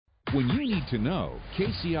When you need to know,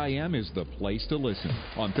 KCIM is the place to listen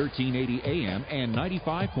on 1380 AM and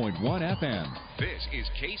 95.1 FM. This is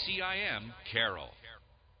KCIM Carroll.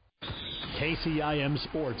 KCIM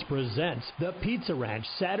Sports presents the Pizza Ranch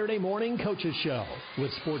Saturday Morning Coaches Show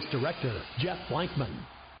with Sports Director Jeff Blankman.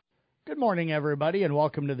 Good morning, everybody, and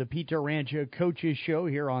welcome to the Pizza Ranch Coaches Show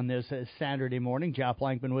here on this Saturday morning. Jeff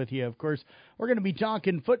Blankman with you, of course. We're going to be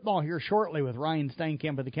talking football here shortly with Ryan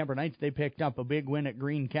Steinkamp of the Kemper Knights. They picked up a big win at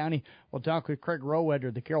Greene County. We'll talk with Craig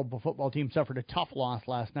Rowetter. The Carroll football team suffered a tough loss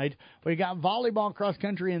last night. We got volleyball, cross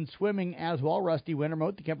country, and swimming as well. Rusty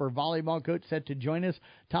Wintermote, the Kemper volleyball coach, set to join us.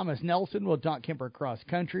 Thomas Nelson will talk Kemper cross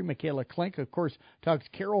country. Michaela Klink, of course, talks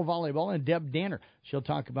Carroll volleyball, and Deb Danner, she'll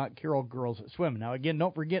talk about Carroll girls swim. Now, again,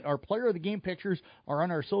 don't forget our player of the game pictures are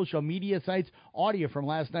on our social media sites. Audio from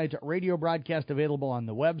last night's radio broadcast available on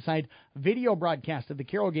the website. Video broadcast of the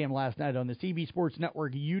Carroll game last night on the CB Sports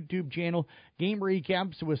Network YouTube channel. Game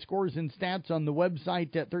recaps with scores and stats on the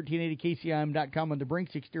website at 1380kcim.com. On the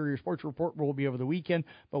Brinks Exterior Sports Report will be over the weekend,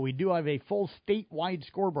 but we do have a full statewide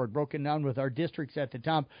scoreboard broken down with our districts at the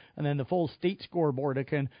top, and then the full state scoreboard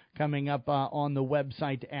again coming up on the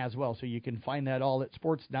website as well. So you can find that all at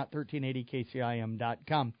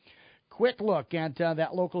sports.1380kcim.com. Quick look at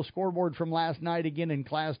that local scoreboard from last night. Again, in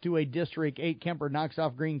Class 2A District 8, Kemper knocks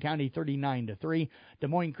off Greene County 39-3. Des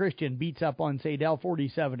Moines Christian beats up on Sadell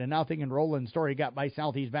 47-0, and Roland Story got by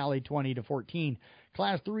Southeast Valley 20-14.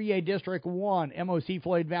 Class 3A District 1, MOC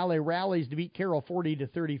Floyd Valley rallies to beat Carroll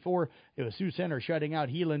 40-34. It was Sioux Center shutting out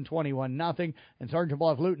Heelan 21-0, and Sergeant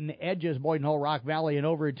Bluff Luton edges Boyden Hull Rock Valley in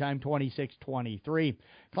overtime 26-23.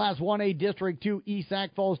 Class 1A District 2,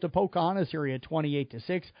 Esac falls to Pocahontas area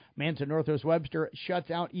 28-6. Manson Northwest Webster shuts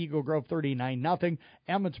out Eagle Grove 39-0.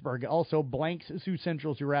 Emmetsburg also blanks Sioux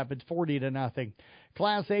Central Sioux Rapids 40-0.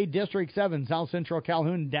 Class A District 7, South Central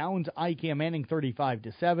Calhoun downs ICAM Manning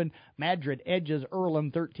 35-7. Madrid edges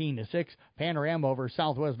Earlham 13-6. Panorama over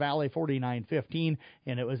Southwest Valley 49-15,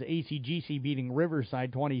 and it was ACGC beating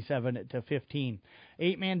Riverside 27-15.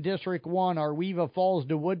 8-man District 1, Arweva falls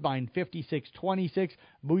to Woodbine 56-26.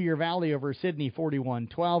 Booyer Valley over Sydney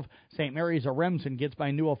 41-12. St. Mary's of Remsen gets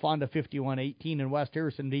by Newell Fonda 51-18, and West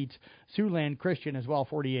Harrison beats Siouxland Christian as well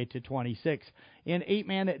 48-26. In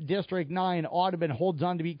 8-man District 9, Audubon holds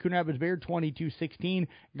on to beat Coon Rapids Bayard 22-16.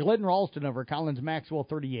 Glidden Ralston over Collins Maxwell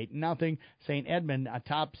 38-0. St. Edmund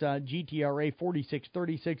tops GTRA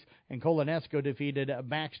 46-36, and Colonesco defeated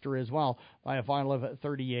Baxter as well by a final of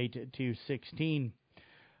 38-16.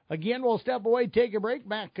 Again, we'll step away, take a break,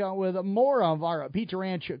 back with more of our Pizza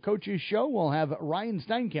Ranch Coaches Show. We'll have Ryan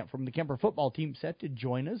Steinkamp from the Kemper football team set to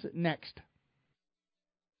join us next.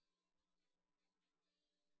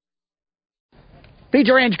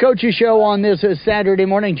 Pizza Ranch Coaches Show on this Saturday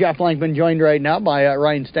morning. Jeff Blankman joined right now by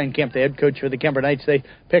Ryan Steinkamp, the head coach for the Kemper Knights. They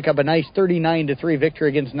pick up a nice 39-3 victory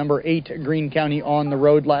against number 8 Greene County on the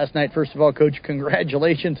road last night. First of all, Coach,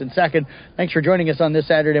 congratulations. And second, thanks for joining us on this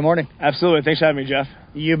Saturday morning. Absolutely. Thanks for having me, Jeff.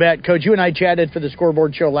 You bet. Coach, you and I chatted for the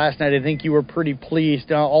scoreboard show last night. I think you were pretty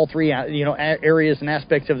pleased. All three areas and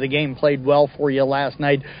aspects of the game played well for you last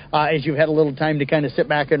night. As you've had a little time to kind of sit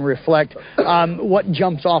back and reflect, what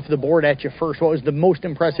jumps off the board at you first? What was the most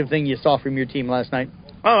impressive thing you saw from your team last night?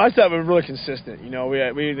 Oh, I thought we were really consistent.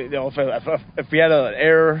 If we had an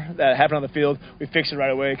error that happened on the field, we fixed it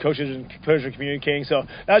right away. Coaches and players were communicating, so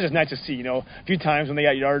that was just nice to see. A few times when they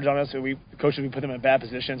got yards on us, coaches would put them in bad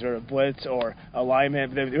positions or a blitz or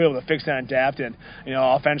alignment, but they were able to fix that and adapt. And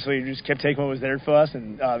offensively, we just kept taking what was there for us,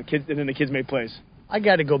 and then the kids made plays. I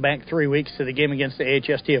got to go back 3 weeks to the game against the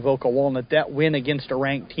AHST of Oka Walnut. That win against a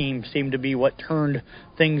ranked team seemed to be what turned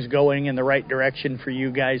things going in the right direction for you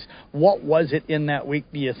guys. What was it in that week,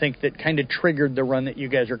 do you think, that kind of triggered the run that you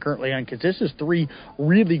guys are currently on? Because this is 3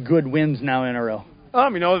 really good wins now in a row.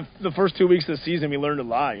 The first 2 weeks of the season, we learned a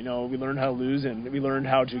lot. We learned how to lose, and we learned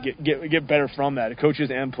how to get better from that, coaches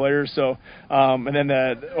and players. So, and then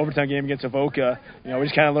the overtime game against Avoca, we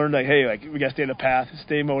just kind of learned, we got to stay on the path,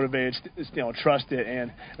 stay motivated, trust it,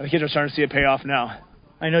 and the kids are starting to see it pay off now.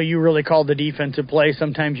 I know you really called the defensive play.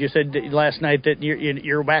 Sometimes you said last night that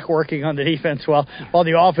you're back working on the defense while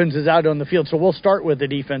the offense is out on the field. So we'll start with the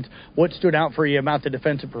defense. What stood out for you about the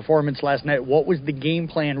defensive performance last night? What was the game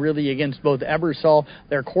plan really against both Ebersol,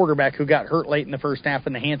 their quarterback, who got hurt late in the first half,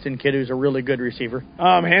 and the Hansen kid, who's a really good receiver?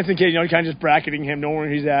 Hansen kid, kind of just bracketing him, knowing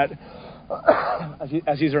where he's at,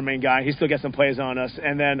 as he's our main guy. He still got some plays on us.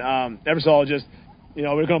 And then Ebersol just –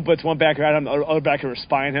 we're going to blitz one backer at him, the other backer was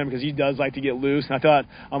spying him because he does like to get loose. And I thought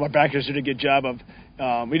our backers did a good job of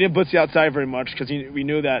we didn't blitz the outside very much because we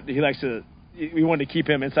knew that he likes to – we wanted to keep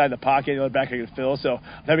him inside the pocket, the other backer could fill. So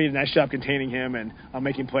I thought we did a nice job containing him and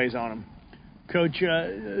making plays on him. Coach,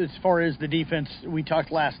 as far as the defense, we talked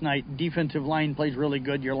last night. Defensive line plays really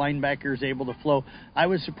good. Your linebacker is able to flow. I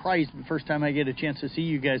was surprised the first time I get a chance to see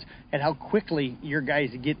you guys at how quickly your guys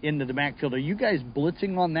get into the backfield. Are you guys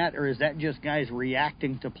blitzing on that, or is that just guys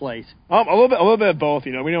reacting to plays? A little bit of both.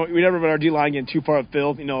 We never let our D line get too far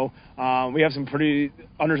upfield. We have some pretty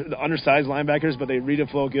undersized linebackers, but they read and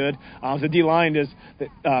flow good. The D line is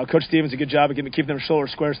Coach Stevens does a good job of keeping their shoulder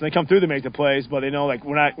square, so they come through to make the plays, but they know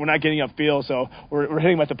we're not getting upfield, so we're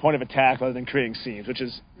hitting them at the point of attack rather than creating seams, which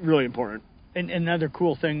is really important. And another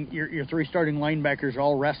cool thing, your 3 starting linebackers are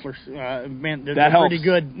all wrestlers. Man, they're helps. pretty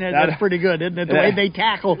good. That's pretty good, isn't it? The way they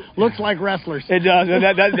tackle looks like wrestlers. It does.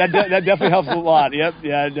 That definitely helps a lot. Yep.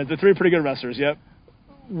 Yeah. The 3 pretty good wrestlers. Yep.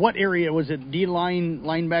 What area was it? D-line,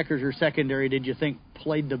 linebackers, or secondary? Did you think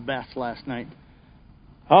played the best last night?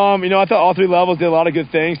 I thought all 3 levels did a lot of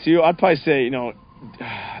good things too. I'd probably say,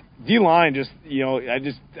 D-line they're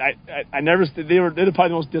probably the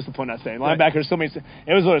most disciplined, I'd say. Linebackers still made,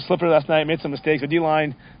 it was a little slippery last night, made some mistakes, but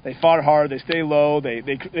D-line, they fought hard, they stay low, they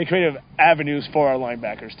created avenues for our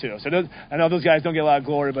linebackers too. So I know those guys don't get a lot of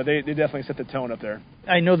glory, but they definitely set the tone up there.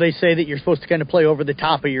 I know they say that you're supposed to kind of play over the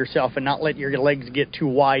top of yourself and not let your legs get too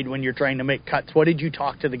wide when you're trying to make cuts. What did you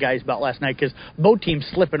talk to the guys about last night? Because both teams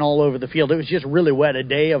slipping all over the field. It was just really wet, a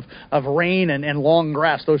day of rain and long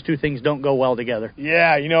grass. Those 2 things don't go well together.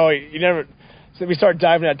 Yeah, you never. So we started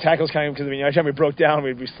diving at tackles kind of because every time we broke down,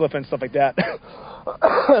 we'd be slipping stuff like that.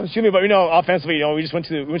 Excuse me, but offensively, we just went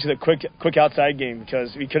to the quick outside game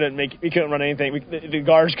because we couldn't run anything. The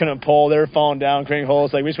guards couldn't pull; they were falling down, creating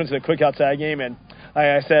holes. We just went to the quick outside game, and like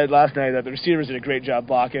I said last night that the receivers did a great job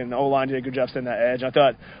blocking. The O-line did a good job setting that edge. I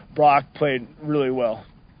thought Brock played really well.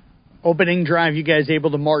 Opening drive, you guys able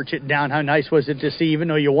to march it down. How nice was it to see, even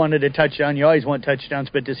though you wanted a touchdown, you always want touchdowns,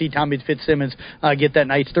 but to see Tommy Fitzsimmons get that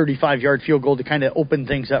nice 35-yard field goal to kind of open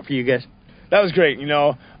things up for you guys? That was great. We've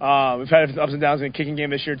had ups and downs in the kicking game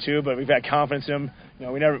this year too, but we've had confidence in him.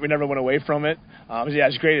 We never went away from it.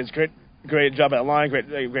 It's great. It's great job at the line,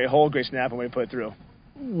 great hold, great snap, and way to put it through.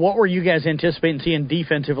 What were you guys anticipating seeing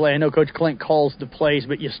defensively? I know Coach Klink calls the plays,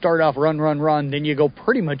 but you start off run, then you go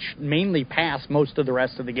pretty much mainly pass most of the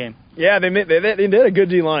rest of the game. Yeah, they did a good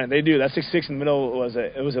D line. They do. That 6-6 in the middle was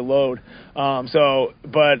a load.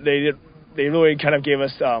 But they really kind of gave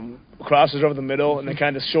us crosses over the middle and then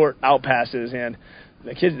kind of short out passes, and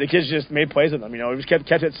the kids just made plays with them. We just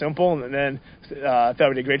kept it simple, and then I thought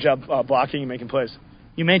we did a great job blocking and making plays.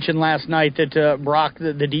 You mentioned last night that Brock,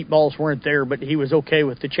 the deep balls weren't there, but he was okay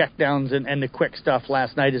with the checkdowns and the quick stuff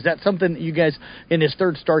last night. Is that something that you guys in his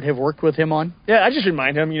third start have worked with him on? Yeah, I just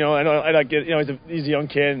remind him. I like it. He's a young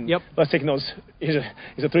kid. And yep. Let's taking those. He's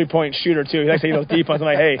a 3-point shooter too. He likes taking those deep ones. I'm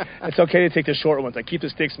like, hey, it's okay to take the short ones. Keep the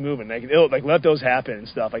sticks moving. Let those happen and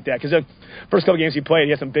stuff like that. Because the first couple games he played, he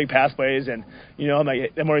had some big pass plays, and I'm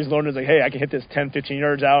like, the more he's learning, hey, I can hit this 10, 15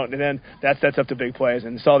 yards out, and then that sets up the big plays.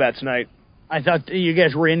 And saw that tonight. I thought you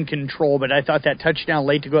guys were in control, but I thought that touchdown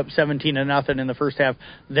late to go up 17-0 in the first half,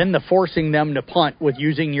 then the forcing them to punt with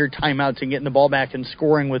using your timeouts and getting the ball back and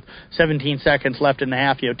scoring with 17 seconds left in the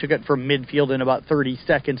half. Took it from midfield in about 30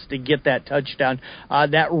 seconds to get that touchdown.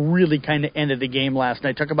 That really kind of ended the game last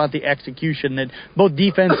night. Talk about the execution that both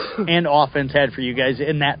defense and offense had for you guys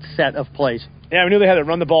in that set of plays. Yeah, we knew they had to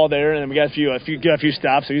run the ball there, and then we got a few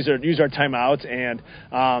stops. So use our timeouts and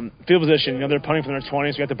field position. They're punting from their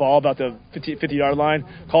 20s. We got the ball about the 50-yard line.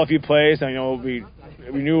 Call a few plays.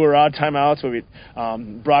 We knew we were out of timeouts,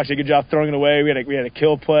 but Brock did a good job throwing it away. We had a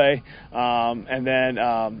kill play, and then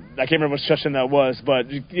I can't remember which touchdown that was, but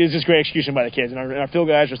it was just great execution by the kids. And our field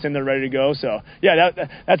guys were sitting there ready to go. So yeah,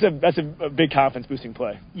 that's a big confidence boosting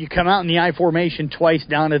play. You come out in the I formation twice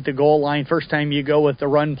down at the goal line. First time you go with the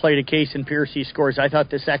run play to Case and Pierce, he scores. I thought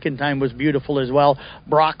the second time was beautiful as well.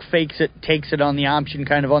 Brock fakes it, takes it on the option,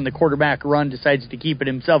 kind of on the quarterback run, decides to keep it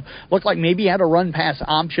himself. Looked like maybe he had a run pass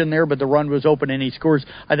option there, but the run was open and he scores.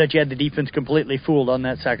 I thought you had the defense completely fooled on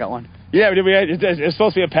that second one. Yeah, it's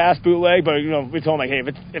supposed to be a pass bootleg, but we told him hey,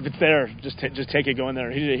 if it's there, just take it, go in there.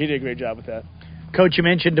 He did a great job with that. Coach, you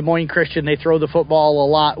mentioned Des Moines Christian. They throw the football a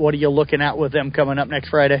lot. What are you looking at with them coming up next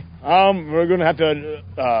Friday? We're going to have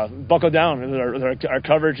to buckle down with our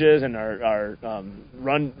coverages and our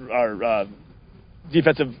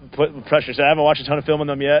defensive pressure. So I haven't watched a ton of film on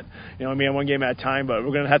them yet. One game at a time, but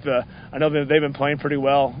we're going to have to. I know that they've been playing pretty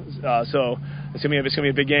well, so it's going to be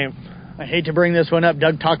a big game. I hate to bring this one up.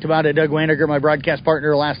 Doug talked about it. Doug Wanniger, my broadcast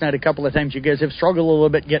partner, last night a couple of times. You guys have struggled a little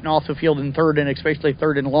bit getting off the field in third, and especially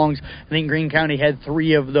third and longs. I think Greene County had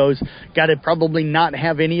 3 of those. Got to probably not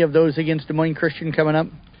have any of those against Des Moines Christian coming up.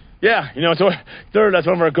 Yeah, so third, that's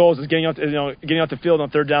one of our goals is getting out the field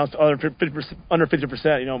on third downs under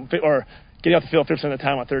 50%, or getting off the field 50% of the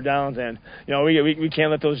time on third downs, and we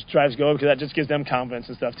can't let those drives go because that just gives them confidence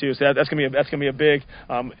and stuff too. So that's gonna be a big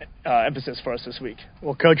emphasis for us this week.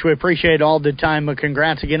 Well, Coach, we appreciate all the time.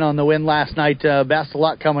 Congrats again on the win last night. Best of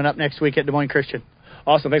luck coming up next week at Des Moines Christian.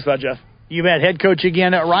 Awesome, thanks for that, Jeff. You bet. Head coach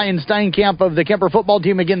again, Ryan Steinkamp of the Kemper football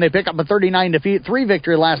team. Again, they pick up a 39-3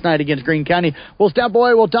 victory last night against Greene County. We'll step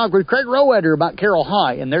away. We'll talk with Craig Roeder about Carroll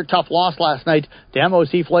High and their tough loss last night to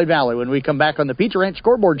MOC Floyd Valley when we come back on the Pizza Ranch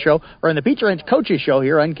Scoreboard Show, or on the Pizza Ranch Coaches Show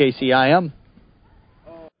here on KCIM.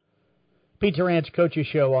 Pizza Ranch Coaches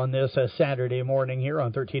Show on this Saturday morning here on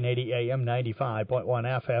 1380 AM, 95.1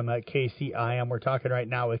 FM at KCIM. We're talking right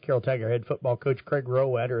now with Carroll Tiger head football coach Craig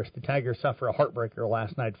Roeder as the Tigers suffer a heartbreaker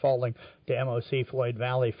last night, falling to MOC Floyd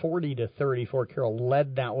Valley 40-34. Carroll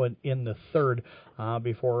led that one in the third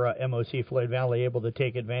before MOC Floyd Valley able to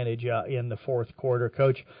take advantage in the fourth quarter.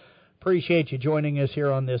 Coach, appreciate you joining us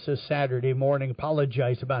here on this Saturday morning.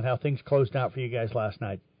 Apologize about how things closed out for you guys last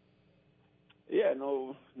night. Yeah,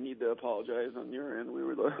 no need to apologize on your end. We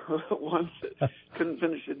were the ones that couldn't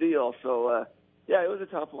finish the deal. So, yeah, it was a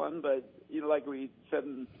tough one. But, like we said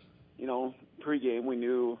in, pregame, we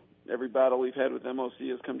knew every battle we've had with MOC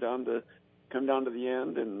has come down to the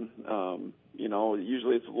end. And,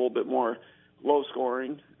 usually it's a little bit more low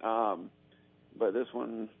scoring. But this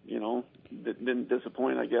one, didn't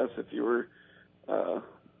disappoint, I guess, if you were, if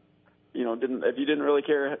you didn't really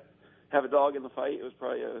have a dog in the fight, it was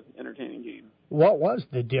probably an entertaining game. What was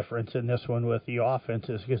the difference in this one with the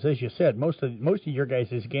offenses? Because as you said, most of your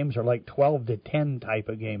guys' games are like 12-10 type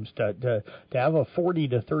of games. To have a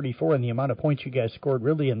 40-34 and the amount of points you guys scored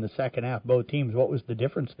really in the second half, both teams, what was the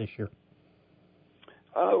difference this year?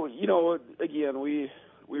 Again, we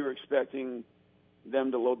were expecting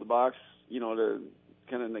them to load the box, to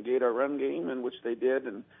kind of negate our run game, and which they did,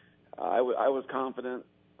 and I was confident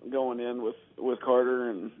going in with Carter,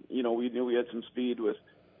 and we knew we had some speed with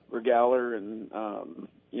Regaler, and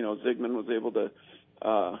Zigman was able to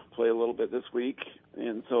play a little bit this week,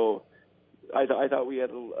 and so I thought we had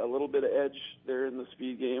a little bit of edge there in the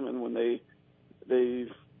speed game, and when they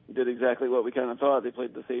did exactly what we kind of thought. They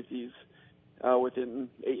played the safeties within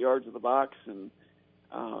 8 yards of the box, and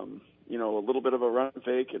a little bit of a run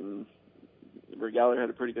fake, and Regaler had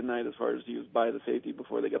a pretty good night as far as he was by the safety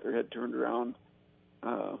before they got their head turned around.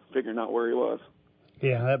 Figuring out where he was.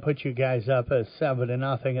 Yeah, that put you guys up at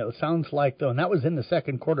 7-0. It sounds like, though, and that was in the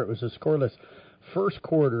second quarter. It was a scoreless first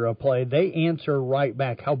quarter of play. They answer right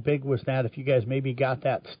back. How big was that if you guys maybe got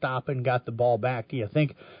that stop and got the ball back? Do you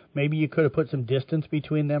think maybe you could have put some distance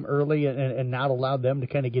between them early and not allowed them to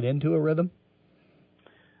kind of get into a rhythm?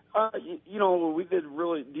 We did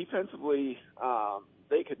really defensively.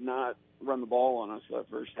 They could not run the ball on us that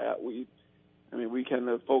first half. We kind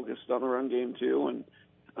of focused on the run game too, and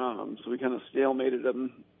so we kind of stalemated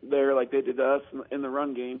them there like they did to us in the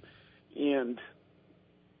run game. And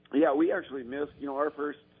yeah, we actually missed, our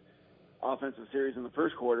first offensive series in the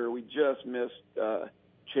first quarter. We just missed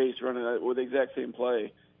Chase running with the exact same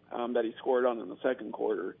play that he scored on in the second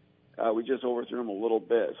quarter. We just overthrew him a little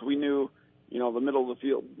bit, so we knew, the middle of the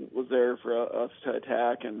field was there for us to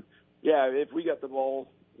attack. And yeah, if we got the ball,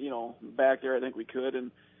 back there, I think we could,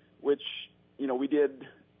 and which. We did,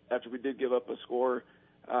 after we did give up a score,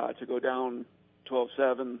 to go down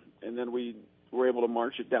 12-7, and then we were able to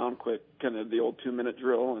march it down quick, kind of the old 2-minute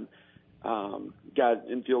drill, and got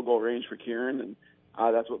in field goal range for Kieran, and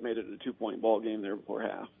that's what made it a 2-point ball game there before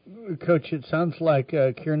half. Coach, it sounds like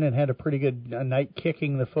Kieran had a pretty good night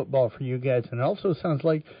kicking the football for you guys, and it also sounds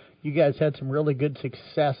like you guys had some really good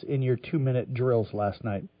success in your 2-minute drills last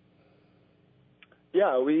night.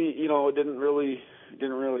 Yeah, we, didn't really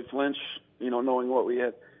flinch, knowing what we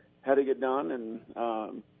had to get done,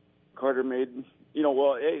 and Carter made,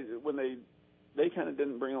 when they kind of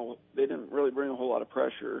didn't really bring a whole lot of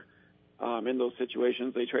pressure in those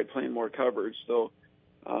situations. They tried playing more coverage, so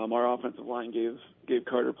our offensive line gave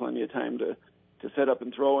Carter plenty of time to set up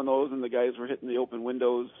and throw in those, and the guys were hitting the open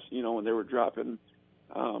windows, when they were dropping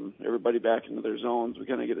everybody back into their zones. We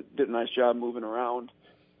kind of did a nice job moving around.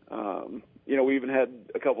 We even had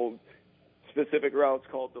a couple specific routes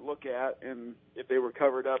called to look at, and if they were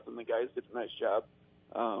covered up, and the guys did a nice job,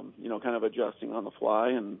 kind of adjusting on the fly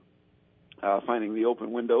and finding the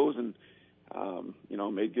open windows, and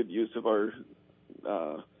made good use of our,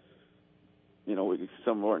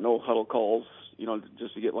 some of our no huddle calls,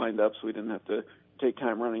 just to get lined up, so we didn't have to take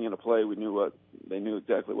time running in a play. They knew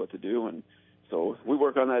exactly what to do, and so we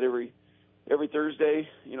work on that every Thursday,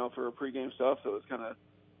 for our pregame stuff. So it's kind of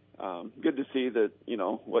good to see that,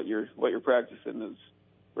 what you're practicing is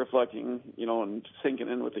reflecting, and sinking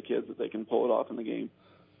in with the kids that they can pull it off in the game.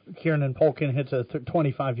 Kieran Polkin hits a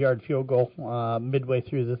 25-yard field goal midway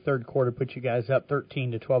through the third quarter, puts you guys up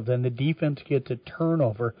 13-12. Then the defense gets a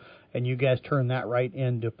turnover, and you guys turn that right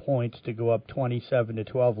into points to go up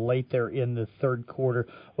 27-12 late there in the third quarter.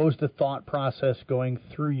 What was the thought process going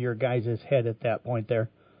through your guys' head at that point there?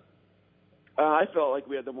 I felt like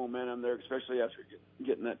we had the momentum there, especially after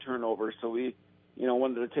getting that turnover. So we,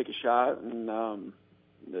 wanted to take a shot, and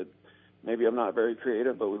maybe I'm not very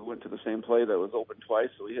creative, but we went to the same play that was open twice.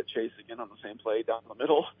 So we hit Chase again on the same play down the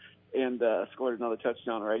middle, and scored another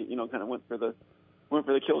touchdown. Right, kind of went for the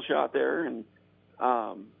kill shot there, and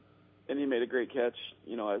he made a great catch.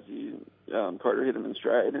 As Carter hit him in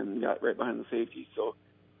stride and got right behind the safety. So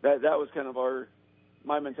that was kind of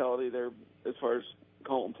my mentality there as far as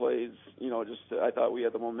calling plays. I thought we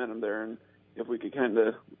had the momentum there, and if we could kind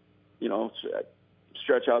of,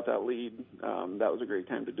 stretch out that lead, that was a great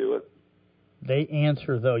time to do it. They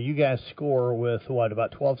answer, though. You guys score with,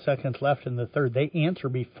 about 12 seconds left in the third. They answer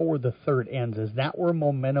before the third ends. Is that where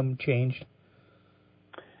momentum changed?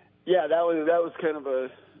 Yeah, that was kind of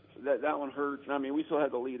that one hurt. I mean, we still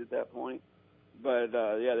had the lead at that point. But,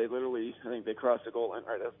 they literally, I think they crossed the goal line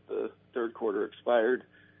right as the third quarter expired.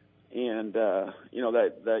 And,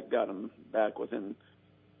 that got them back within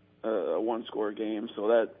a one-score game. So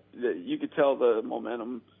that you could tell the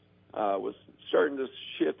momentum was starting to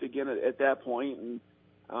shift again at that point. And,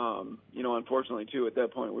 unfortunately, too, at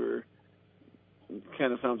that point we were –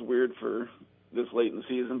 kind of sounds weird for this late in the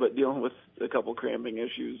season, but dealing with a couple cramping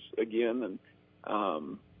issues again. And,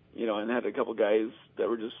 and had a couple guys that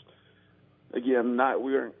were just, again,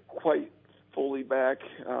 we weren't quite fully back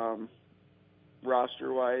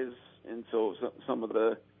roster-wise. And so some of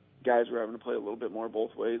the guys were having to play a little bit more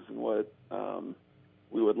both ways than what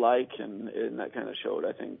we would like, and that kind of showed,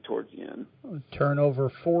 I think, towards the end.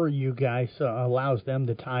 Turnover for you guys allows them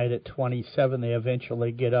to tie it at 27. They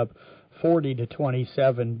eventually get up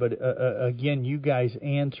 40-27. But again, you guys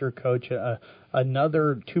answer, Coach.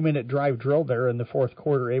 Another 2-minute drive drill there in the fourth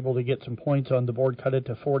quarter, able to get some points on the board, cut it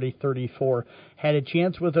to 40-34. Had a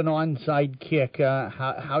chance with an onside kick.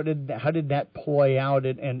 How did that play out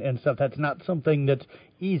and stuff? That's not something that's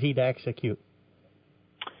easy to execute.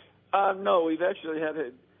 No, we've actually had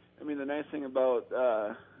it. I mean, the nice thing about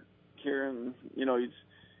Kieran, he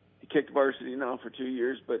kicked varsity now for 2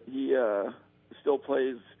 years, but he still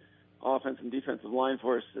plays offense and defensive line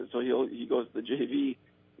for us. So he goes to the JV,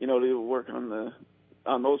 to work on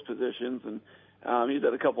those positions, and he's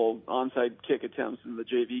had a couple onside kick attempts in the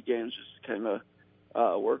JV games, just kind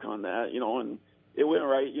of work on that, and it went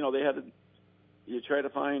right. You try to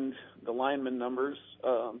find the lineman numbers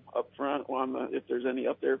up front if there's any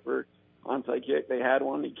up there for onside kick. They had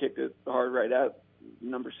one. He kicked it hard right at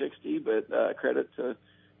number 60, but credit to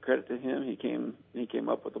him. He came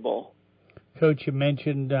up with the ball. Coach, you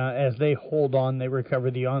mentioned as they hold on, they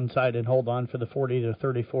recover the onside and hold on for the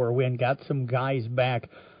 40-34 win. Got some guys back.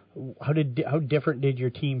 How different did your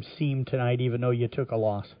team seem tonight, even though you took a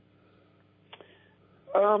loss?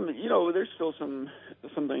 There's still some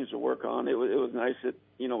things to work on. It was nice that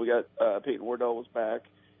we got Peyton Wardell was back,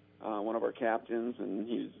 one of our captains, and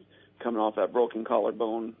he's coming off that broken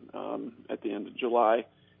collarbone at the end of July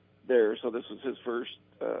there. So this was his first.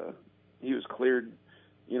 He was cleared,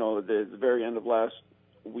 at the very end of last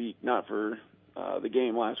week, not for the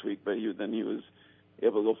game last week, but he was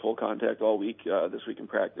able to go full contact all week this week in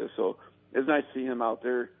practice. So it was nice to see him out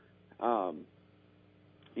there, flying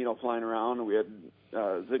around. And we had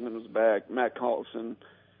Zigman was back. Matt Carlson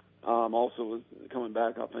also was coming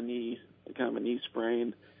back off a knee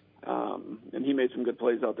sprain, and he made some good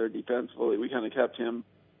plays out there defensively. We kind of kept him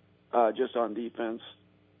just on defense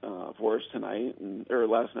for us tonight or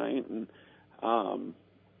last night, and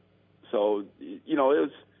so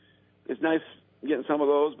it's nice getting some of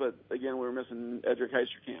those. But again, we were missing Edric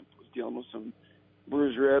Heisterkamp, was dealing with some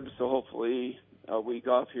bruised ribs, so hopefully a week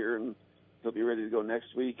off here and he'll be ready to go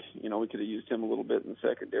next week. We could have used him a little bit in the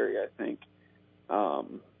secondary, I think.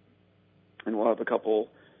 And we'll have a couple,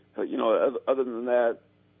 other than that,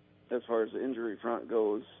 as far as the injury front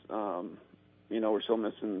goes, we're still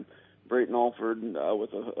missing Brayton Alford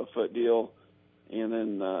with a foot deal. And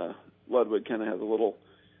then Ludwig kind of has a little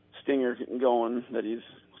stinger going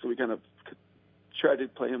so we kind of tried to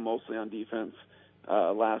play him mostly on defense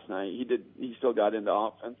last night. He still got into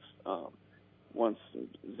offense once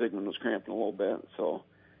Zigman was cramping a little bit. So,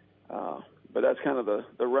 but that's kind of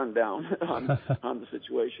the rundown on the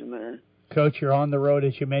situation there. Coach, you're on the road,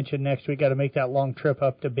 as you mentioned, next week. Got to make that long trip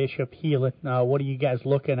up to Bishop Heelan. What are you guys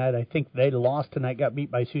looking at? I think they lost tonight, got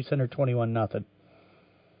beat by Sioux Center 21-0.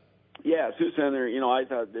 Yeah, Sioux Center, I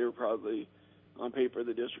thought they were probably on paper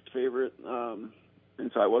the district favorite.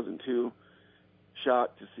 so I wasn't too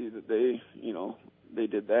shocked to see that they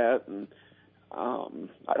did that. And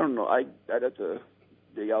I don't know. I'd have to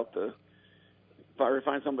dig out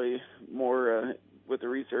find somebody more with the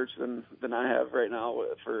research than I have right now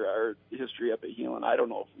for our history up at Heelan. I don't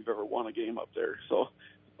know if we've ever won a game up there, so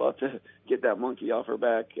we'll have to get that monkey off our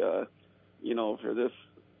back, for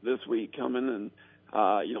this week coming. And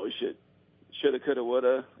we shoulda, coulda,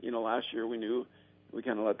 woulda. Last year we knew we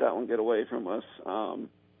kind of let that one get away from us.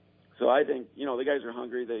 So I think the guys are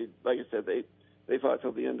hungry. They, like I said, they fought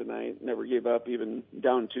till the end tonight, never gave up, even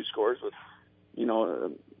down 2 scores with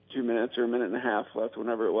 2 minutes or a minute and a half left,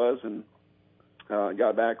 whenever it was, and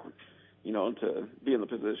got back, to be in the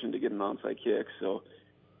position to get an onside kick. So,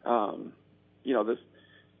 this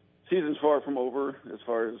season's far from over as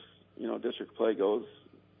far as, district play goes.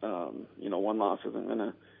 One loss isn't going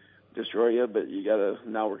to destroy you, but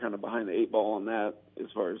now we're kind of behind the 8 ball on that as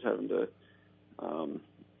far as having to,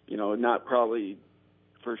 not probably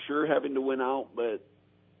for sure having to win out, but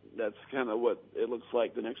that's kind of what it looks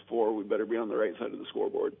like the next 4. We better be on the right side of the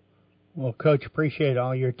scoreboard. Well, Coach, appreciate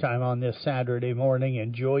all your time on this Saturday morning.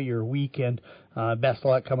 Enjoy your weekend. Best of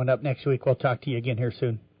luck coming up next week. We'll talk to you again here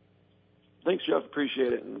soon. Thanks, Jeff.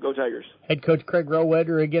 Appreciate it. And go Tigers. Head coach Craig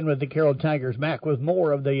Rohlweder again with the Carroll Tigers. Back with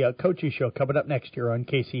more of the Coaches Show coming up next year on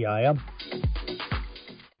KCIM.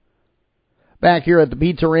 Back here at the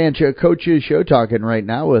Pizza Ranch Coaches Show, talking right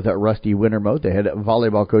now with Rusty Wintermote, the head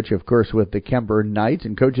volleyball coach, of course, with the Kemper Knights.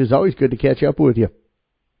 And, Coach, it's always good to catch up with you.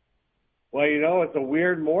 Well, it's a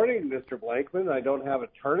weird morning, Mr. Blankman. I don't have a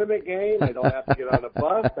tournament game. I don't have to get on a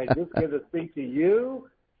bus. I just get to speak to you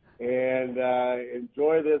and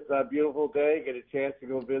enjoy this beautiful day, get a chance to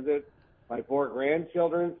go visit my 4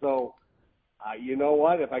 grandchildren. So, you know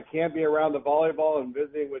what? If I can't be around the volleyball and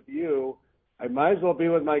visiting with you, I might as well be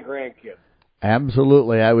with my grandkids.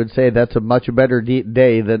 Absolutely. I would say that's a much better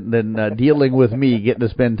day than dealing with me, getting to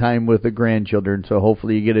spend time with the grandchildren. So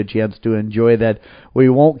hopefully you get a chance to enjoy that. We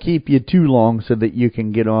won't keep you too long so that you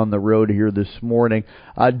can get on the road here this morning.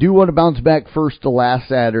 I do want to bounce back first to last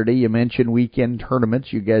Saturday. You mentioned weekend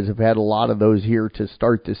tournaments. You guys have had a lot of those here to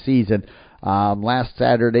start the season. Last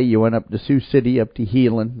Saturday, you went up to Sioux City, up to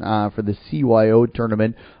Heelan for the CYO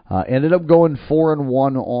tournament. Ended up going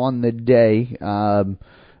 4-1 on the day.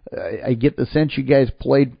 I get the sense you guys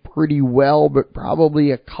played pretty well, but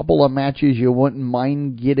probably a couple of matches you wouldn't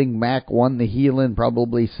mind getting back. Won the Heelan,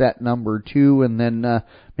 probably set number 2, and then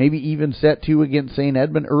maybe even set 2 against St.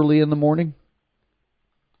 Edmund early in the morning.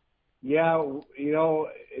 Yeah,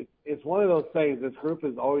 it's one of those things. This group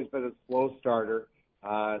has always been a slow starter,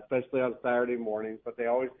 especially on Saturday mornings, but they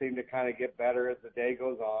always seem to kind of get better as the day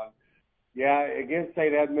goes on. Yeah, against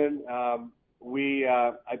St. Edmund,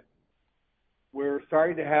 we're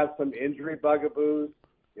starting to have some injury bugaboos.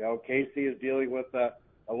 Casey is dealing with a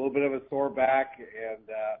little bit of a sore back, and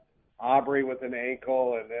Aubrey with an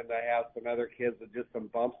ankle, and then I have some other kids with just some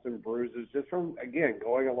bumps and bruises just from, again,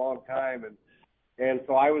 going a long time. And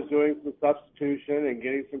so I was doing some substitution and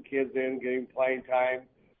getting some kids in, getting playing time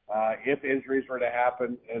if injuries were to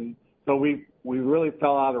happen. And so we really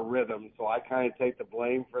fell out of rhythm. So I kind of take the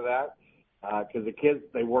blame for that because the kids,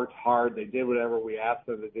 they worked hard. They did whatever we asked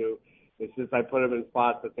them to do. It's just I put them in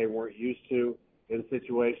spots that they weren't used to in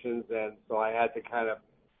situations, and so I had to kind of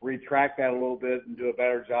retract that a little bit and do a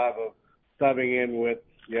better job of subbing in with,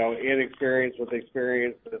 inexperience with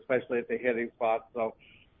experience, especially at the hitting spots. So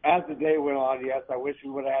as the day went on, yes, I wish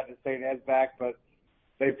we would have had the St. Ed's back, but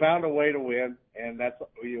they found a way to win, and that's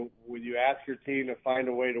when you ask your team to find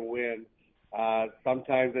a way to win,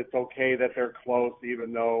 sometimes it's okay that they're close,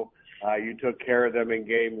 even though you took care of them in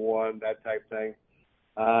game 1, that type thing.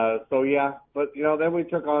 Then we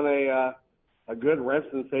took on a good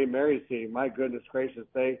Remsen St. Mary's team. My goodness gracious,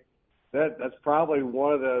 that's probably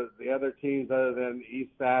one of the other teams other than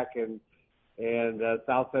East Sac and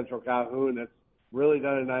South Central Calhoun that's really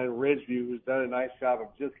done a nice, Ridgeview, who's done a nice job of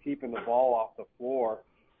just keeping the ball off the floor.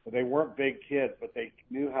 But they weren't big kids, but they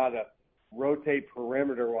knew how to rotate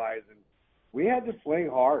perimeter-wise, and we had to swing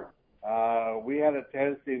hard. We had a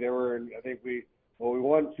tendency. We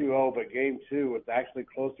won 2-0, but game 2 was actually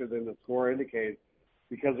closer than the score indicated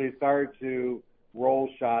because we started to roll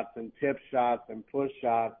shots and tip shots and push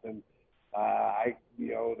shots, and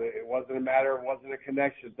it wasn't it wasn't a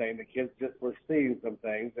connection thing. The kids just were seeing some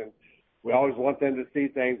things, and we always want them to see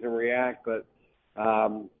things and react, but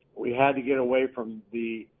we had to get away from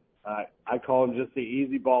I call them just the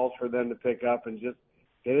easy balls for them to pick up and just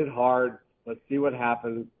hit it hard. Let's see what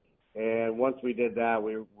happens. And once we did that,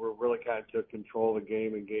 we really kind of took control of the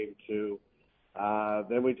game in game 2.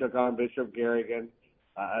 Then we took on Bishop Garrigan,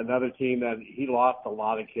 another team that he lost a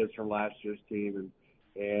lot of kids from last year's team.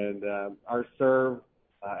 And our serve,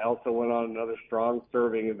 Elsa went on another strong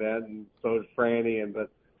serving event, and so did Franny. But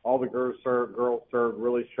all the girls served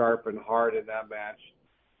really sharp and hard in that match.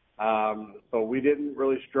 So we didn't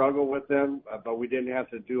really struggle with them, but we didn't have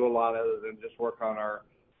to do a lot other than just work on our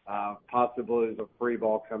possibilities of free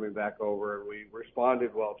ball coming back over, and we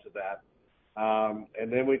responded well to that.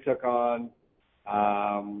 And then we took on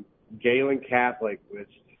Galen Catholic, which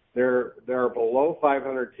they're a below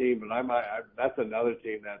 500 team, but that's another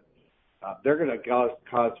team that they're going to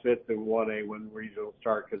cause fits in 1A when regionals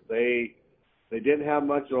start, because they didn't have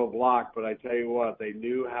much of a block, but I tell you what, they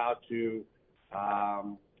knew how to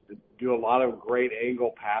do a lot of great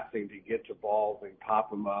angle passing to get to balls and pop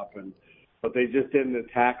them up, but they just didn't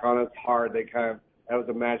attack on us hard. That was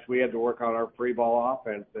a match we had to work on our free ball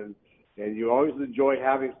offense, and you always enjoy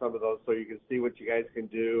having some of those so you can see what you guys can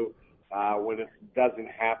do when it doesn't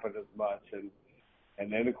happen as much.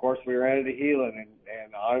 And then, of course, we ran into Heelan,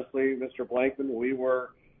 and honestly, Mr. Blankman, we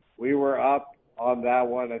were up on that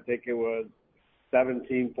one. I think it was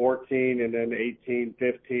 17-14, and then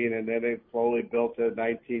 18-15, and then it slowly built to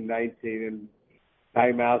 19-19, and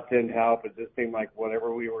timeouts didn't help. It just seemed like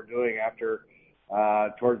whatever we were doing after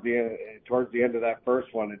towards the end of that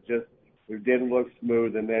first one, it didn't look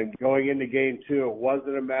smooth. And then going into game 2, it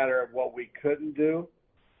wasn't a matter of what we couldn't do,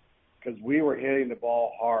 because we were hitting the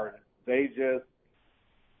ball hard.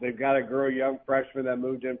 They've got a girl, young freshman that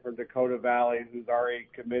moved in from Dakota Valley, who's already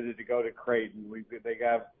committed to go to Creighton. They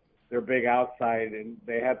have their big outside, and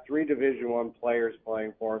they had 3 Division I players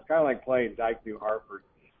playing for us, kind of like playing Dyke New Hartford.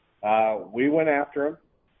 We went after them,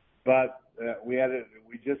 but we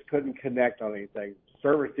just couldn't connect on anything.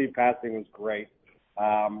 Serve receive passing was great.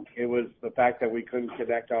 It was the fact that we couldn't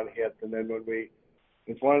connect on hits, and then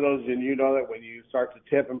it's one of those, and you know that when you start to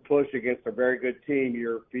tip and push against a very good team,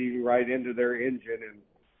 you're feeding right into their engine, and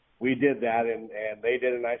we did that, and they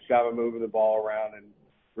did a nice job of moving the ball around and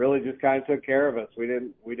really just kind of took care of us. We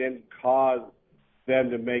didn't cause them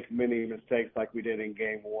to make many mistakes like we did in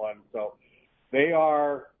game 1. So they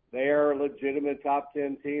are a legitimate top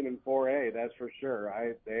 10 team in 4A, that's for sure.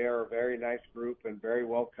 They are a very nice group and very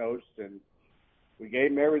well coached, and we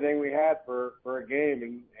gave them everything we had for a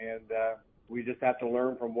game, and we just have to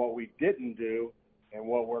learn from what we didn't do and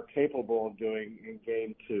what we're capable of doing in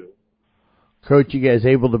game 2. Coach, you guys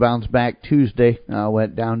able to bounce back Tuesday,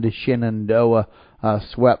 went down to Shenandoah,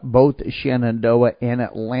 swept both Shenandoah and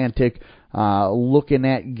Atlantic. Looking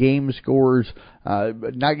at game scores,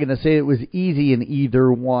 not going to say it was easy in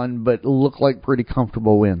either one, but looked like pretty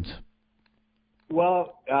comfortable wins.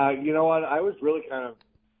 Well, you know what, I was really kind of,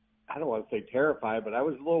 I don't want to say terrified, but I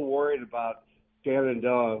was a little worried about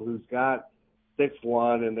Shenandoah, who's got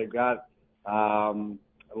 6-1, and they've got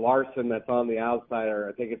Larson that's on the outside, or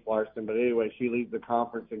I think it's Larson, but anyway, she leads the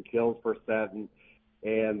conference in kills per set, and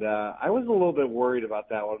I was a little bit worried about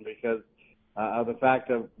that one because of the fact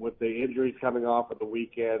of with the injuries coming off at the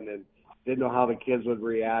weekend, and didn't know how the kids would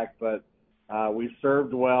react, but we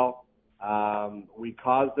served well. We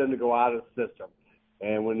caused them to go out of the system,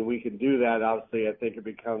 and when we can do that, obviously, I think it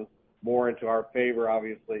becomes more into our favor,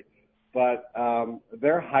 obviously, but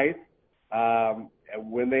their height,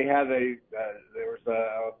 when they had there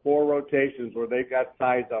was 4 rotations where they got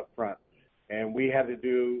size up front, and we had to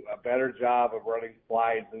do a better job of running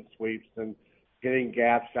slides and sweeps and getting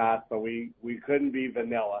gap shots, but we couldn't be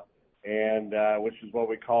vanilla, and which is what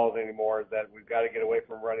we call it anymore, is that we've got to get away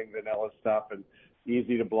from running vanilla stuff and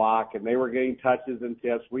easy to block, and they were getting touches and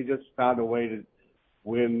tips. We just found a way to,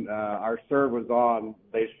 when our serve was on,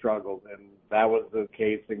 they struggled, and that was the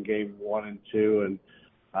case in game 1 and 2, and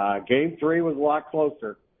game 3 was a lot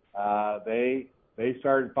closer. They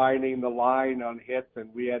started finding the line on hits, and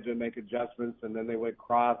we had to make adjustments, and then they went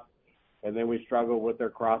cross, and then we struggled with their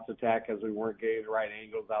cross attack as we weren't getting the right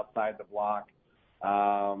angles outside the block.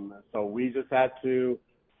 So we just had to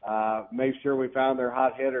make sure we found their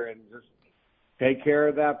hot hitter and just take care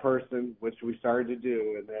of that person, which we started to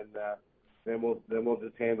do, and then we'll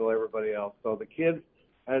just handle everybody else. So the kids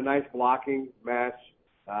had a nice blocking match.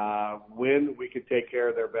 When we could take care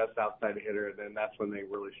of their best outside hitter, and then that's when they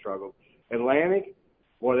really struggled. Atlantic,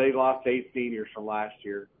 well, they lost 8 seniors from last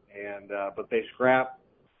year, and but they scrapped,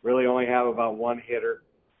 really only have about 1 hitter,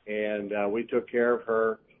 and we took care of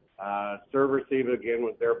her. Serve receive again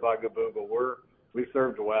was their bugaboo, but we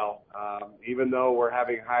served well. Even though we're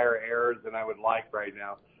having higher errors than I would like right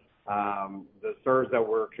now, the serves that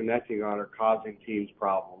we're connecting on are causing teams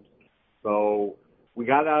problems. So we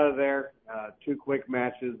got out of there, 2 quick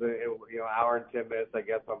matches, hour and 10 minutes, I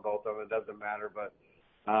guess, on both of them. It doesn't matter, but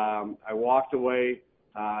I walked away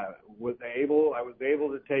I was able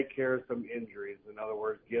to take care of some injuries. In other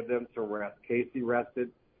words, give them some rest. Casey rested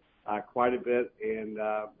quite a bit in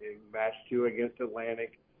match 2 against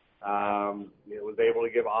Atlantic. Was able to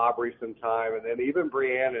give Aubrey some time, and then even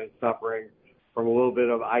Brianna is suffering from a little bit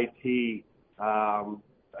of IT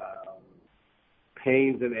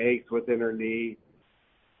pains and aches within her knee.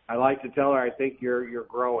 I like to tell her, I think you're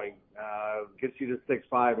growing. Gets you to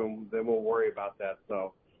 6'5", and then we'll worry about that.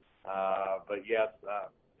 So, but yes,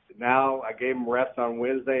 now I gave him rest on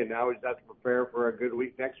Wednesday, and now we just have to prepare for a good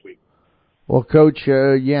week next week. Well, Coach,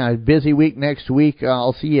 busy week next week.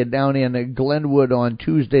 I'll see you down in Glenwood on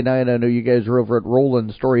Tuesday night. I know you guys are over at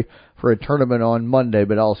Roland Story for a tournament on Monday,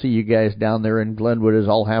 but I'll see you guys down there in Glenwood as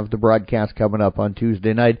I'll have the broadcast coming up on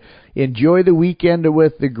Tuesday night. Enjoy the weekend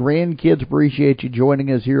with the grandkids. Appreciate you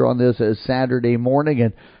joining us here on this Saturday morning,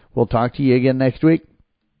 and we'll talk to you again next week.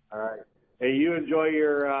 All right. Hey, you enjoy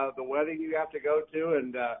your the wedding you have to go to,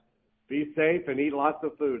 and be safe and eat lots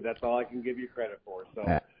of food. That's all I can give you credit for. So.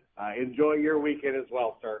 Enjoy your weekend as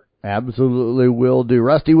well, sir. Absolutely will do.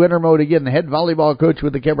 Rusty Wintermode again, the head volleyball coach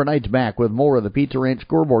with the Kemper Knights, back with more of the Pizza Ranch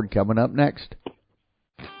scoreboard coming up next.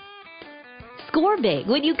 Score big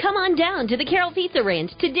when you come on down to the Carroll Pizza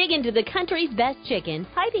Ranch to dig into the country's best chicken,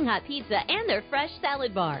 piping hot pizza, and their fresh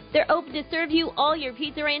salad bar. They're open to serve you all your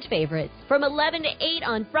Pizza Ranch favorites from 11 to 8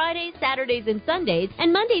 on Fridays, Saturdays, and Sundays,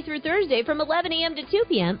 and Monday through Thursday from 11 a.m. to 2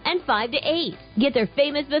 p.m. and 5 to 8. Get their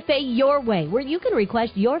famous buffet your way, where you can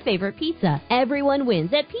request your favorite pizza. Everyone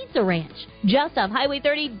wins at Pizza Ranch, just off Highway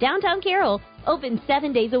 30, downtown Carroll, open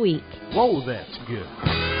 7 days a week. Whoa, that's good.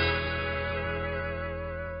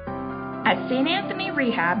 At St. Anthony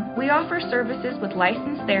Rehab, we offer services with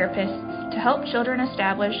licensed therapists to help children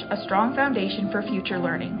establish a strong foundation for future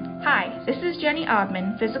learning. Hi, this is Jenny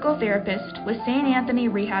Obman, physical therapist with St. Anthony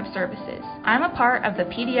Rehab Services. I'm a part of the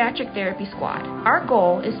Pediatric Therapy Squad. Our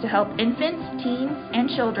goal is to help infants, teens, and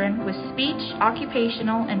children with speech,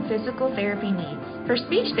 occupational, and physical therapy needs. For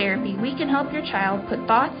speech therapy, we can help your child put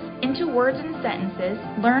thoughts into words and sentences,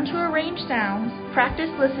 learn to arrange sounds,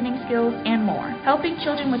 practice listening skills, and more. Helping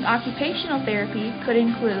children with occupational therapy could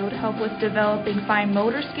include help with developing fine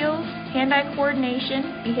motor skills, hand-eye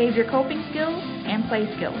coordination, behavior coping skills, and play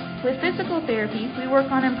skills. With physical therapy, we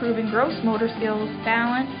work on improving gross motor skills,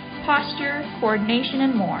 balance, posture, coordination,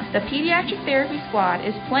 and more. The Pediatric Therapy Squad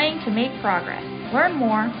is playing to make progress. Learn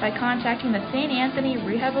more by contacting the St. Anthony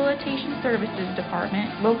Rehabilitation Services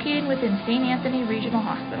Department located within St. Anthony Regional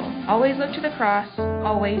Hospital. Always look to the cross,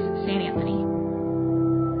 always St. Anthony.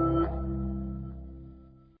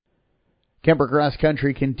 Kemper Cross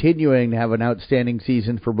Country continuing to have an outstanding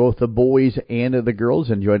season for both the boys and the girls.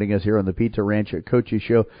 And joining us here on the Pizza Ranch Coaches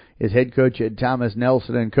Show is head coach Thomas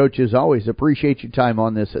Nelson. And coach, as always, appreciate your time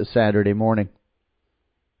on this Saturday morning.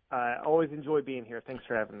 I always enjoy being here. Thanks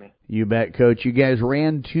for having me. You bet, Coach. You guys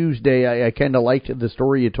ran Tuesday. I kind of liked the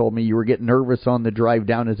story you told me. You were getting nervous on the drive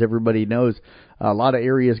down, as everybody knows. A lot of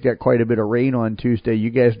areas got quite a bit of rain on Tuesday. You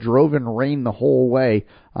guys drove in rain the whole way,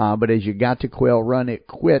 but as you got to Quail Run, it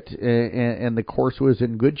quit, and the course was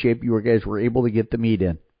in good shape. You guys were able to get the meet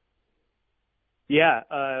in. Yeah,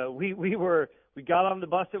 we got on the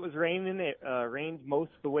bus. It was raining. It rained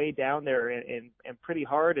most of the way down there, and pretty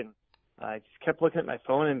hard, and I just kept looking at my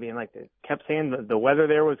phone and being like, kept saying the weather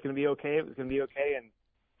there was going to be okay. It was going to be okay. And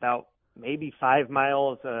about maybe 5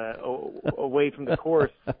 miles away from the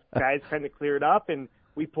course, guys kind of cleared up, and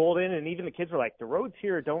we pulled in. And even the kids were like, the roads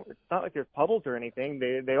here it's not like there's puddles or anything.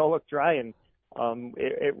 They all look dry, and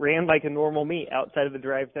it ran like a normal meet outside of the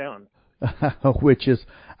drive down. Which is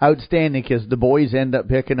outstanding because the boys end up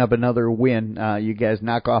picking up another win. You guys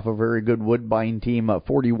knock off a very good Woodbine team,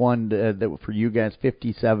 41 for you guys,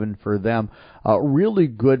 57 for them. Really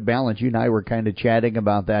good balance. You and I were kind of chatting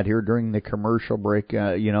about that here during the commercial break.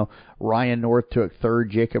 Ryan North took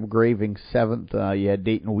third, Jacob Graving seventh. You had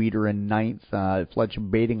Dayton Weeder in ninth, Fletcher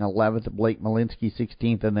Bating 11th, Blake Malinsky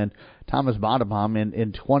 16th, and then Thomas Bottomham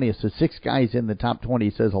in 20th. So 6 guys in the top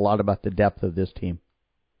 20 says a lot about the depth of this team.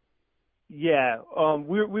 Yeah,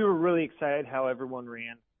 we were really excited how everyone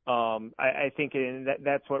ran. I think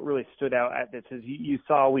that's what really stood out at this is you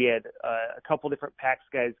saw we had a couple different PAX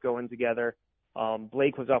guys going together.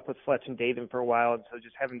 Blake was up with Fletch and Dayton for a while, and so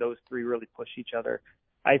just having those three really push each other.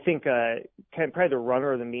 I think probably the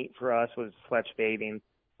runner of the meet for us was Fletch Bating.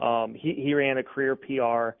 He ran a career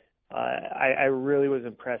PR. I really was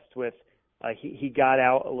impressed with. He got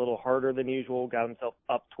out a little harder than usual, got himself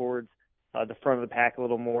up towards the front of the pack a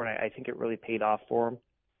little more, and I think it really paid off for him.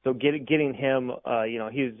 So getting him, he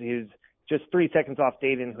was just 3 seconds off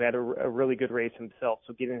Dayton, who had a really good race himself.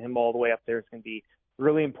 So getting him all the way up there is going to be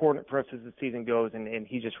really important for us as the season goes, and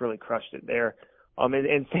he just really crushed it there.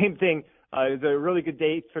 And same thing, it was a really good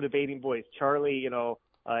day for the Bating boys. Charlie,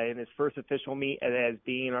 in his first official meet as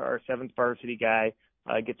being our 7th varsity guy,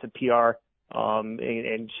 gets a PR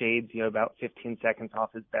and shades, about 15 seconds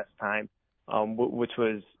off his best time, which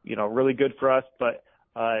was, really good for us. But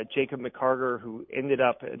Jacob McCarter, who ended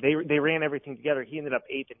up, they ran everything together. He ended up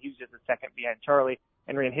 8th, and he was just a second behind Charlie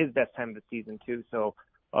and ran his best time of the season too. So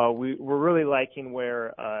we're really liking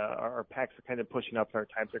where our packs are kind of pushing up and our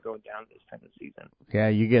times are going down this time of the season. Yeah,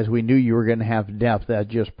 you guys, we knew you were going to have depth. That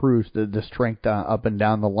just proves the strength up and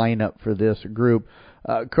down the lineup for this group.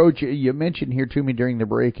 Coach, you mentioned here to me during the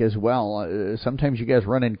break as well, sometimes you guys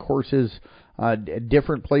run in courses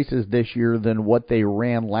different places this year than what they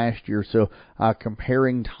ran last year, so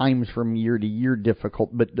comparing times from year to year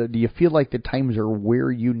difficult. But do you feel like the times are where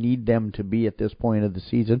you need them to be at this point of the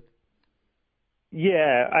season?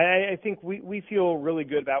 Yeah, I think we feel really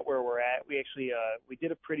good about where we're at. We actually we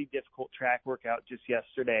did a pretty difficult track workout just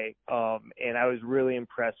yesterday, and I was really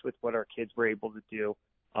impressed with what our kids were able to do.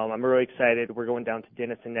 I'm really excited. We're going down to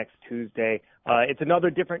Denison next Tuesday. It's another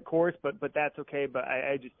different course, but that's okay. But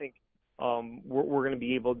I just think we're going to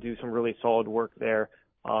be able to do some really solid work there.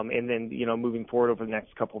 And then, moving forward over the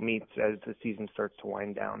next couple meets as the season starts to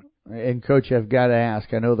wind down. And, Coach, I've got to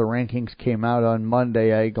ask, I know the rankings came out on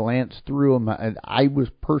Monday. I glanced through them, and I was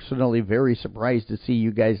personally very surprised to see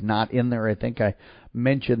you guys not in there. I think I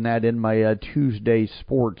mentioned that in my Tuesday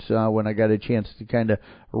sports when I got a chance to kind of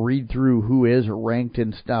read through who is ranked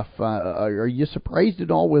and stuff. Are you surprised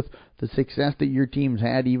at all with the success that your team's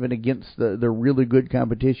had, even against the really good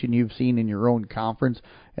competition you've seen in your own conference,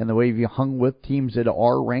 and the way you hung with teams that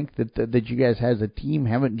are ranked, that you guys as a team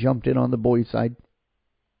haven't jumped in on the boys' side?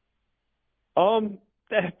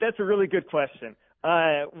 That's a really good question.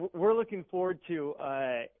 We're looking forward to,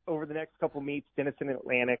 over the next couple meets, Denison and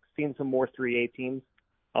Atlantic, seeing some more 3A teams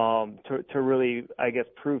to really, I guess,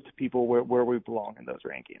 prove to people where we belong in those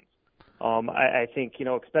rankings. I think,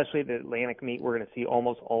 especially the Atlantic meet, we're going to see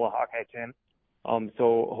almost all of Hawkeye 10.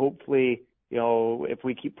 So hopefully, if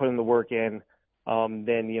we keep putting the work in, then,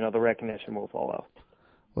 the recognition will follow.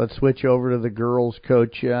 Let's switch over to the girls,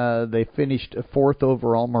 Coach. They finished 4th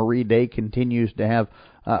overall. Marie Day continues to have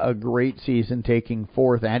a great season, taking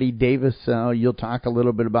 4th. Addie Davis, you'll talk a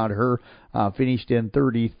little bit about her, finished in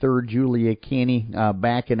 33rd. Julia Caney,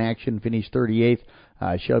 back in action, finished 38th.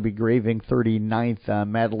 Shelby Graving, 39th.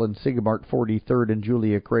 Madeline Sigmart, 43rd. And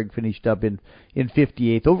Julia Craig finished up in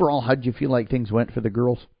 58th. Overall, how did you feel like things went for the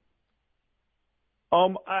girls?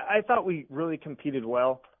 I thought we really competed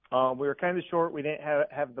well. We were kind of short. We didn't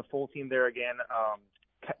have the full team there again.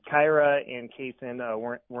 Kyra and Kaysen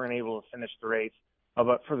weren't able to finish the race.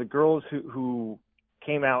 But for the girls who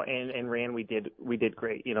came out and ran, we did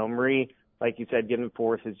great. Marie, like you said, getting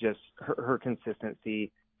 4th is just her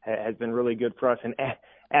consistency has been really good for us. And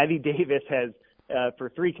Addie Davis has, for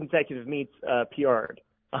 3 consecutive meets, PR'd.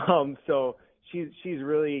 So she's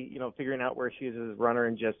really, figuring out where she is as a runner,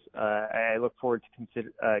 and just I look forward to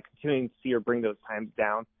continuing to see her bring those times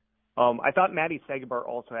down. I thought Maddie Segabar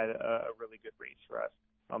also had a really good race for us.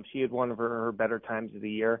 She had one of her better times of the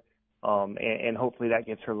year, and hopefully that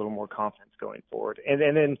gives her a little more confidence going forward. And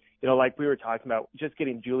then, like we were talking about, just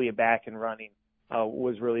getting Julia back and running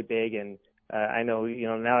was really big. And I know,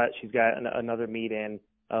 now that she's got another meet in,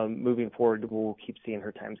 moving forward, we'll keep seeing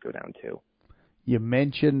her times go down too. You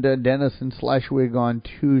mentioned Denison Schleswig on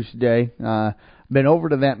Tuesday. Been over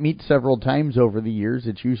to that meet several times over the years.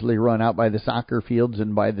 It's usually run out by the soccer fields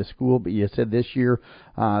and by the school, but you said this year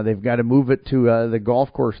they've got to move it to the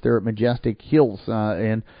golf course there at Majestic Hills,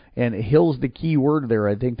 and Hills the key word there.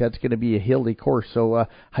 I think that's going to be a hilly course. So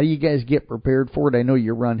how do you guys get prepared for it? I know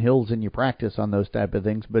you run hills and you practice on those type of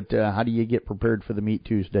things, but how do you get prepared for the meet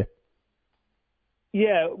Tuesday?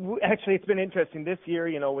 Yeah, actually, it's been interesting this year.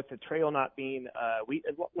 With the trail not being,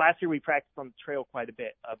 last year we practiced on the trail quite a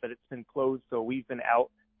bit, but it's been closed, so we've been out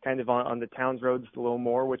kind of on the town's roads a little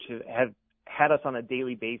more, which has had us on a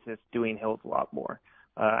daily basis doing hills a lot more.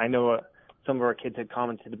 I know some of our kids had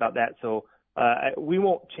commented about that, so we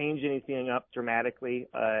won't change anything up dramatically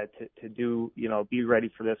to do, be ready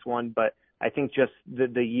for this one. But I think just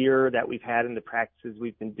the year that we've had and the practices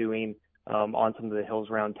we've been doing on some of the hills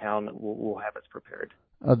around town will have us prepared.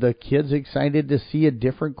 Are the kids excited to see a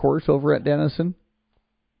different course over at Denison?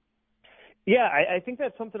 Yeah, I think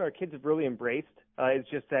that's something our kids have really embraced. It's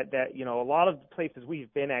just that a lot of the places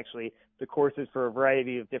we've been, actually, the courses for a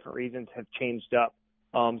variety of different reasons have changed up.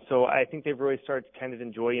 So I think they've really started to kind of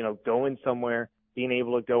enjoy, going somewhere, being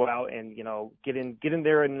able to go out and, get in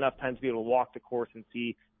there enough time to be able to walk the course and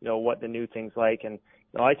see, what the new thing's like. And,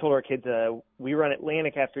 No, I told our kids we run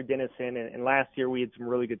Atlantic after Denison, and last year we had some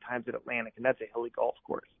really good times at Atlantic, and that's a hilly golf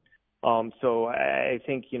course. So I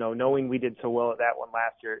think, knowing we did so well at that one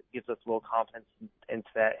last year, it gives us a little confidence into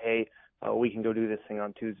that, hey, we can go do this thing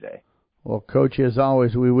on Tuesday. Well, Coach, as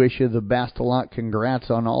always, we wish you the best of luck.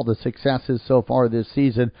 Congrats on all the successes so far this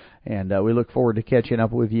season, and we look forward to catching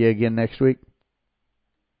up with you again next week.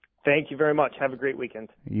 Thank you very much. Have a great weekend.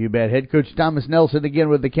 You bet. Head coach Thomas Nelson again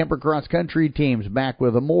with the Kemper Cross Country teams, back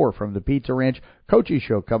with more from the Pizza Ranch Coaches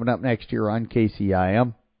Show coming up next year on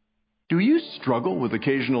KCIM. Do you struggle with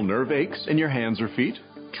occasional nerve aches in your hands or feet?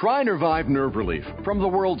 Try Nervive Nerve Relief from the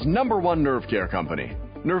world's #1 nerve care company.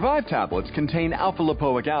 Nervive tablets contain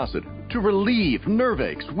alpha-lipoic acid to relieve nerve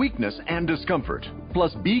aches, weakness, and discomfort,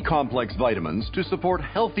 plus B-complex vitamins to support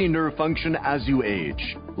healthy nerve function as you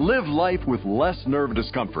age. Live life with less nerve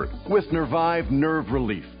discomfort with Nervive Nerve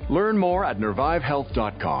Relief. Learn more at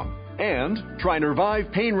nervivehealth.com. And try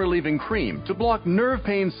Nervive Pain Relieving Cream to block nerve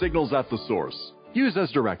pain signals at the source. Use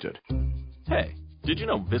as directed. Hey, did you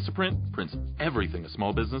know Vistaprint prints everything a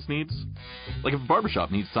small business needs? Like if a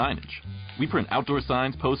barbershop needs signage, we print outdoor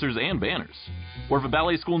signs, posters, and banners. Or if a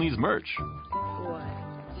ballet school needs merch,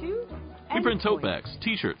 we print tote bags,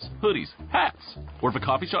 t-shirts, hoodies, hats. Or if a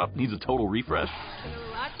coffee shop needs a total refresh,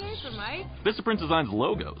 Vistaprint designs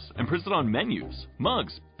logos and prints it on menus,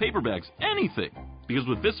 mugs, paper bags, anything. Because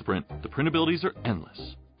with Vistaprint, the printabilities are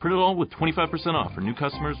endless. Print it all with 25% off for new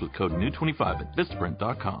customers with code NEW25 at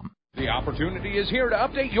Vistaprint.com. The opportunity is here to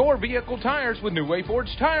update your vehicle tires with New Way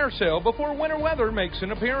Ford's tire sale before winter weather makes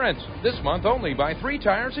an appearance. This month only, buy 3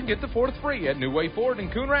 tires and get the 4th free at New Way Ford in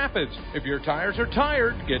Coon Rapids. If your tires are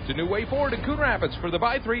tired, get to New Way Ford in Coon Rapids for the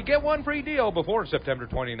buy 3, get 1 free deal before September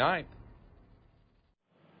 29th.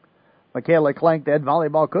 Michaela Clank, the head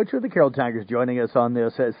volleyball coach of the Carroll Tigers, joining us on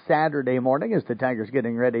this Saturday morning as the Tigers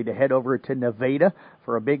getting ready to head over to Nevada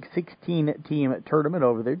for a big 16-team tournament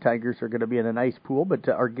over there. Tigers are going to be in a nice pool, but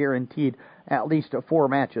are guaranteed at least 4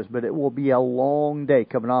 matches. But it will be a long day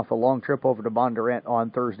coming off a long trip over to Bondurant on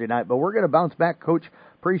Thursday night. But we're going to bounce back, Coach.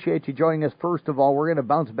 Appreciate you joining us. First of all, we're going to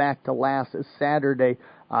bounce back to last Saturday.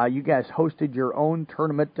 You guys hosted your own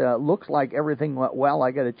tournament. Looks like everything went well.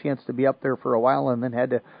 I got a chance to be up there for a while and then had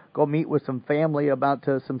to go meet with some family about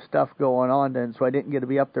some stuff going on, and so I didn't get to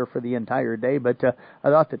be up there for the entire day. But I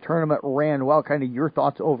thought the tournament ran well. Kind of your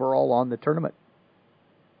thoughts overall on the tournament?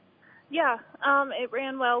 Yeah, it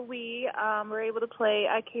ran well. We were able to play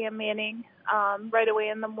IKM Manning right away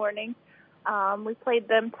in the morning. We played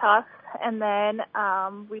them tough, and then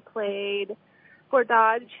we played Fort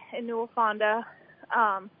Dodge and Newell Fonda.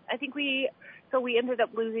 I think we ended up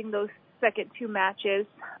losing those second 2 matches,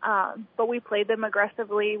 but we played them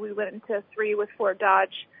aggressively. We went into 3 with Fort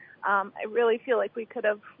Dodge. I really feel like we could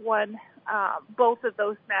have won both of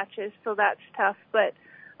those matches, so that's tough, but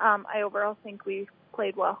I overall think we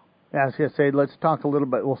played well. Yeah, I was going to say, let's talk a little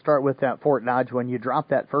bit. We'll start with that Fort Dodge. When you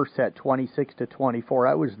dropped that first set 26-24,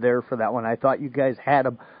 I was there for that one. I thought you guys had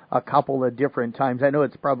them a couple of different times. I know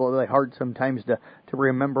it's probably hard sometimes to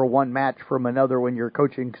remember one match from another when you're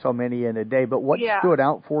coaching so many in a day, but what stood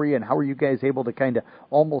out for you, and how were you guys able to kind of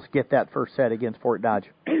almost get that first set against Fort Dodge?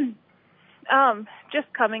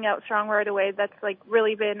 Just coming out strong right away. That's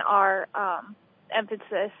really been our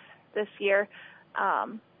emphasis this year.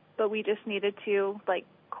 But we just needed to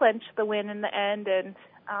clinch the win in the end and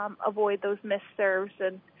avoid those missed serves,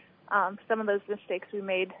 and some of those mistakes we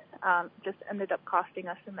made just ended up costing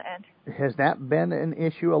us in the end. Has that been an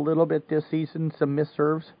issue a little bit this season, some missed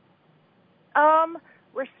serves?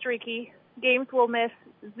 We're streaky. Games will miss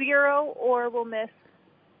 0 or we'll miss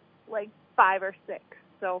 5 or 6.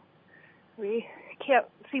 So we can't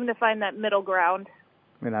seem to find that middle ground.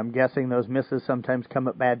 And I'm guessing those misses sometimes come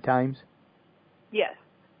at bad times? Yes.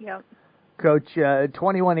 Yep. Coach,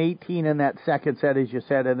 21-18 in that second set, as you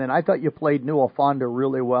said, and then I thought you played Newell Fonda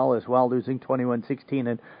really well as well, losing 21-16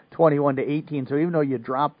 and 21-18. So even though you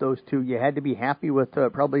dropped those 2, you had to be happy with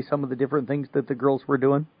probably some of the different things that the girls were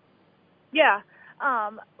doing? Yeah.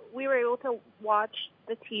 We were able to watch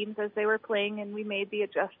the teams as they were playing, and we made the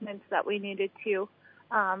adjustments that we needed to.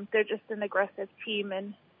 They're just an aggressive team,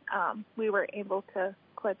 and we were able to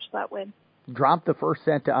clinch that win. Dropped the first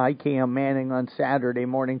set to IKM Manning on Saturday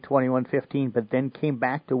morning, 21-15, but then came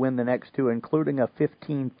back to win the next 2, including a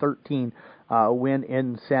 15-13 win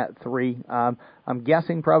in set 3. I'm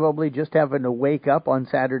guessing probably just having to wake up on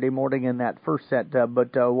Saturday morning in that first set, but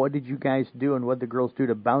what did you guys do and what did the girls do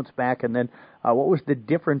to bounce back? And then what was the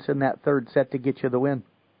difference in that third set to get you the win?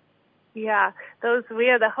 Yeah, we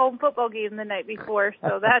had a home football game the night before,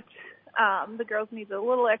 so that's the girls need a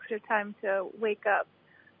little extra time to wake up.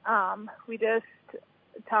 We just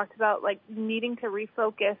talked about like needing to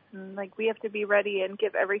refocus and like we have to be ready and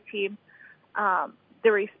give every team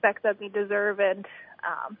the respect that they deserve, and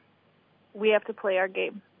we have to play our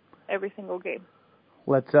game every single game.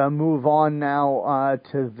 Let's move on now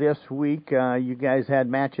to this week. You guys had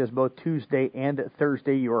matches both Tuesday and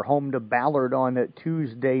Thursday. You were home to Ballard on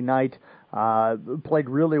Tuesday night. Played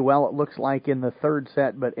really well, it looks like, in the third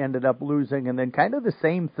set, but ended up losing. And then kind of the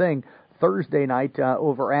same thing Thursday night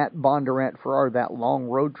over at Bondurant for that long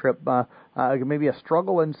road trip. Maybe a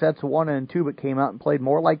struggle in sets 1 and 2, but came out and played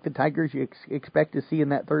more like the Tigers you expect to see in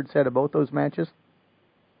that third set of both those matches?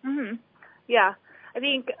 Mm-hmm. Yeah. I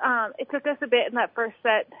think it took us a bit in that first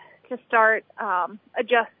set to start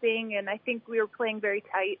adjusting, and I think we were playing very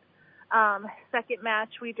tight. Second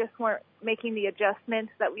match, we just weren't making the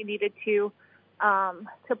adjustments that we needed to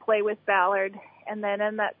play with Ballard. And then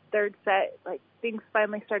in that third set, like things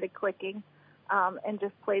finally started clicking, and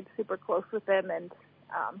just played super close with them, and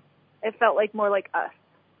it felt like more like us.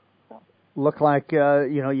 Looked like,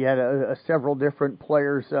 you had several different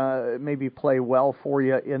players maybe play well for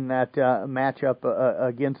you in that matchup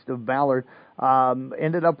against Ballard.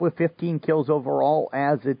 Ended up with 15 kills overall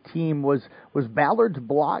as a team. Was Ballard's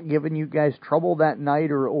block giving you guys trouble that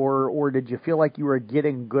night, or did you feel like you were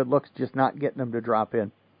getting good looks, just not getting them to drop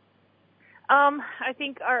in? I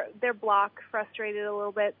think their block frustrated a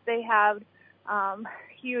little bit. They have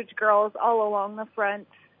huge girls all along the front.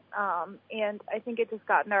 And I think it just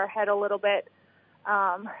got in our head a little bit.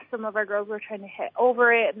 Some of our girls were trying to hit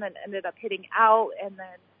over it and then ended up hitting out, and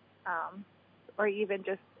then, or even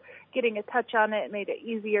just getting a touch on it made it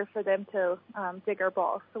easier for them to dig our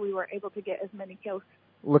balls, so we weren't able to get as many kills.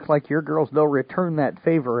 Looked like your girls, though, returned that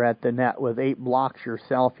favor at the net with 8 blocks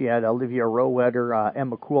yourself. You had Olivia Rowetter,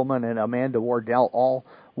 Emma Kuhlman, and Amanda Wardell all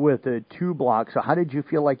with 2 blocks. So how did you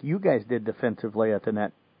feel like you guys did defensively at the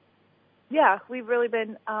net? Yeah, we've really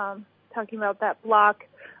been talking about that block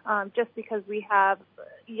just because we have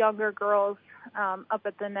younger girls up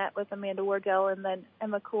at the net with Amanda Wardell and then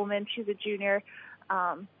Emma Kuhlman. She's a junior,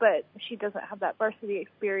 but she doesn't have that varsity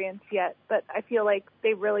experience yet. But I feel like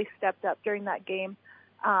they really stepped up during that game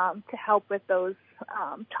to help with those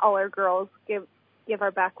taller girls, give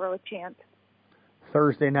our back row a chance.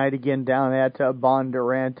 Thursday night again down at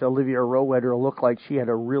Bondurant. Olivia Rowetter looked like she had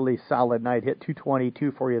a really solid night. Hit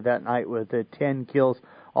 222 for you that night with 10 kills.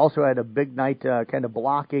 Also had a big night kind of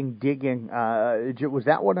blocking, digging. Was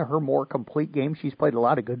that one of her more complete games? She's played a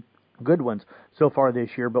lot of good ones so far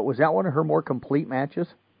this year, but was that one of her more complete matches?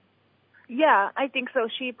 Yeah, I think so.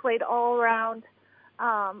 She played all around,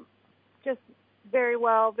 just very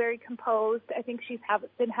well, very composed. I think she's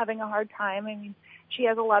been having a hard time. I mean, she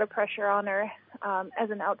has a lot of pressure on her as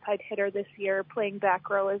an outside hitter this year, playing back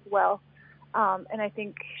row as well. And I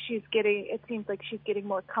think it seems like she's getting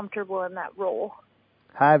more comfortable in that role.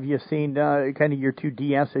 Have you seen kind of your 2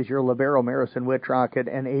 DSs, your libero Marison Wittrock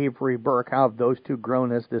and Avery Burke? How have those 2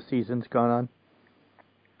 grown as the season's gone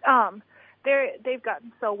on? They've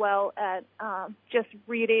gotten so well at just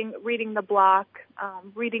reading the block,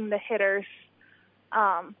 reading the hitters,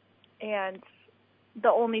 and the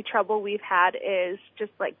only trouble we've had is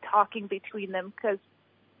just like talking between them because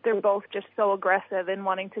they're both just so aggressive and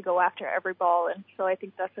wanting to go after every ball, and so I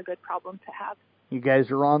think that's a good problem to have. You guys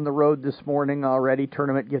are on the road this morning already.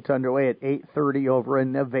 Tournament gets underway at 8:30 over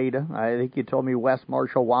in Nevada. I think you told me West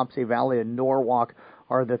Marshall, Wapsie Valley, and Norwalk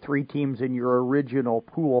are the 3 teams in your original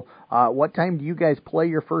pool. What time do you guys play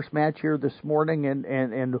your first match here this morning,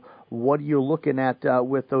 and what are you looking at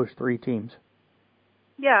with those 3 teams?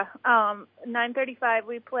 Yeah, 9:35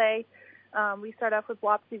 we play. We start off with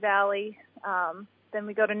Wapsie Valley. Then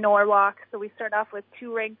we go to Norwalk. So we start off with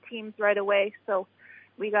 2 ranked teams right away. So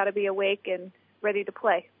we got to be awake and ready to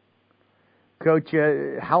play. Coach,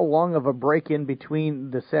 how long of a break in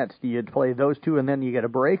between the sets? Do you play those 2 and then you get a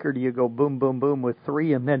break, or do you go boom, boom, boom with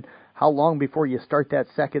 3, and then how long before you start that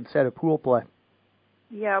second set of pool play?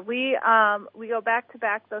 Yeah, we go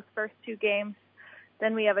back-to-back those first 2 games.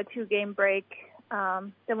 Then we have a 2-game break.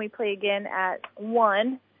 Then we play again at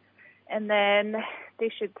 1, and then they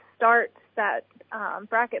should start that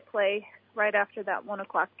bracket play right after that 1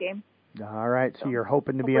 o'clock game. All right, so you're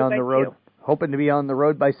hoping to be on the road. Hoping to be on the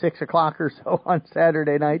road by 6 o'clock or so on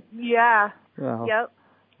Saturday night? Yeah. Oh. Yep.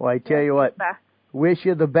 Well, I tell you what, wish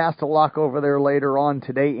you the best of luck over there later on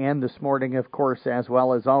today and this morning, of course, as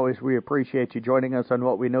well. As always, we appreciate you joining us on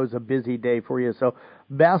what we know is a busy day for you. So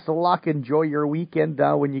best of luck. Enjoy your weekend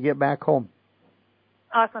when you get back home.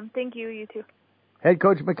 Awesome. Thank you. You too. Head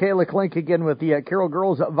coach Michaela Klink again with the Carroll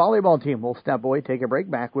girls volleyball team. We'll step away, take a break,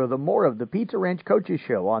 back with more of the Pizza Ranch Coaches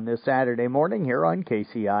Show on this Saturday morning here on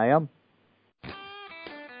KCIM.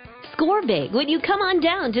 Score big when you come on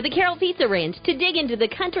down to the Carroll Pizza Ranch to dig into the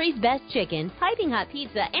country's best chicken, piping hot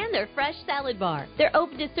pizza, and their fresh salad bar. They're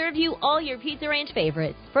open to serve you all your Pizza Ranch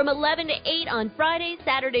favorites from 11 to 8 on Fridays,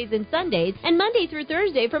 Saturdays, and Sundays, and Monday through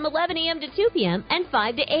Thursday from 11 a.m. to 2 p.m. and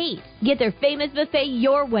 5 to 8. Get their famous buffet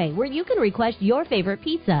your way, where you can request your favorite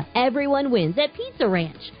pizza. Everyone wins at Pizza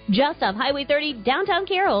Ranch, just off Highway 30, downtown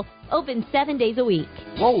Carroll, open 7 days a week.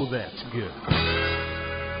 Whoa, that's good.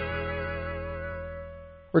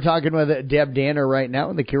 We're talking with Deb Danner right now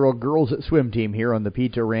and the Carroll girls swim team here on the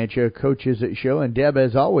Pizza Ranch Coaches Show. And Deb,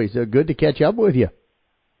 as always, good to catch up with you.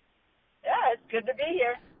 Yeah, it's good to be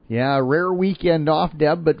here. Yeah, a rare weekend off,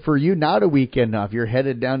 Deb, but for you, not a weekend off. You're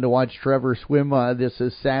headed down to watch Trevor swim. This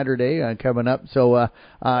is Saturday coming up. So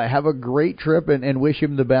have a great trip and wish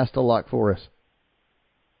him the best of luck for us.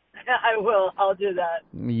 I will. I'll do that.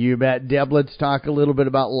 You bet. Deb, let's talk a little bit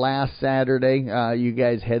about last Saturday. You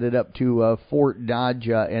guys headed up to Fort Dodge,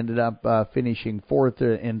 ended up finishing fourth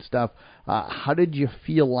and stuff. How did you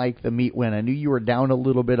feel like the meet went? I knew you were down a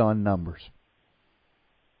little bit on numbers.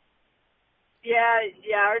 Yeah,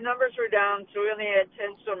 our numbers were down, so we only had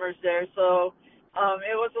 10 swimmers there, so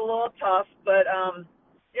it was a little tough, but,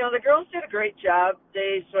 the girls did a great job.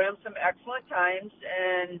 They swam some excellent times,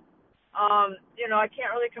 and I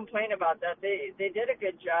can't really complain about that. They did a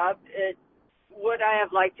good job. Would I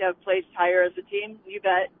have liked to have placed higher as a team? You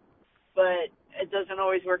bet. But it doesn't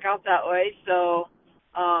always work out that way. So,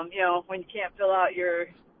 when you can't fill out your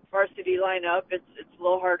varsity lineup, it's a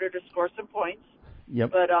little harder to score some points.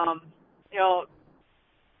 Yep. But,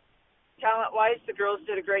 talent-wise, the girls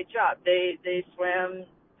did a great job. They swam.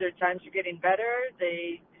 Their times are getting better.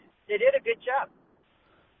 They did a good job.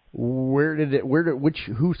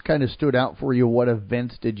 Who's kind of stood out for you? What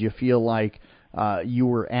events did you feel like you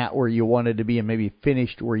were at where you wanted to be and maybe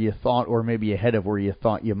finished where you thought, or maybe ahead of where you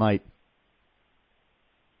thought you might?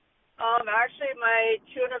 Actually, my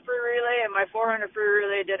 200 free relay and my 400 free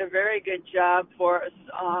relay did a very good job for us.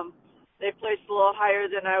 They placed a little higher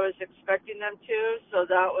than I was expecting them to, so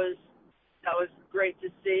that was great to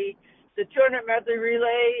see. The 200 medley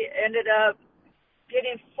relay ended up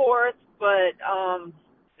getting fourth, but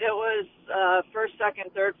it was first,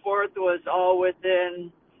 second, third, fourth was all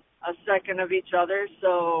within a second of each other.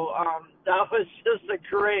 So that was just a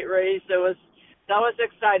great race. That was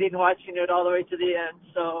exciting watching it all the way to the end.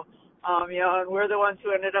 So and we're the ones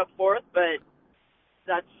who ended up fourth, but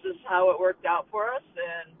that's just how it worked out for us.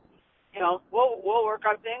 And we'll work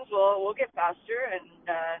on things. We'll get faster and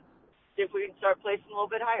see if we can start placing a little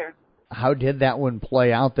bit higher. How did that one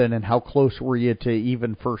play out then, and how close were you to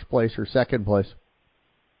even first place or second place?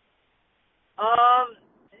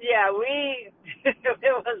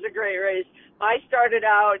 It was a great race. I started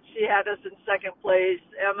out, she had us in second place.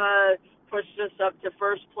 Emma pushed us up to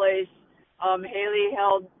first place. Haley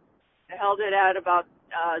held it at about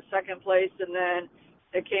second place, and then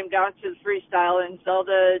it came down to the freestyle, and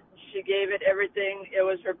Zelda, she gave it everything. It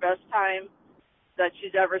was her best time that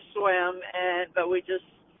she's ever swam, but we just,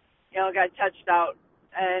 got touched out,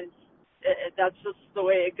 and that's just the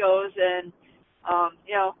way it goes, and,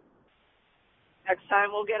 next time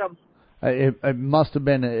we'll get them. It must have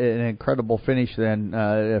been an incredible finish then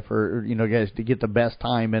for guys to get the best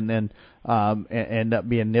time and then end up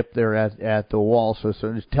being nipped there at the wall. So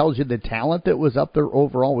it tells you the talent that was up there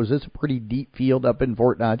overall. Was this a pretty deep field up in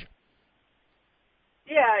Fort Dodge?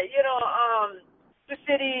 Yeah, the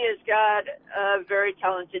city has got a very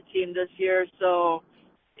talented team this year, so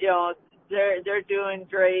they're doing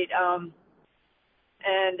great.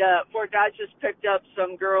 And Fort Dodge has picked up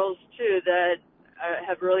some girls too that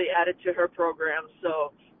have really added to her program.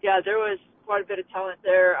 So, yeah, there was quite a bit of talent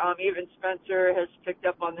there. Even Spencer has picked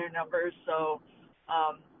up on their numbers. So,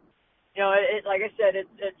 like I said,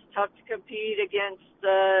 it's tough to compete against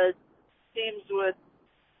teams with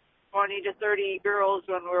 20 to 30 girls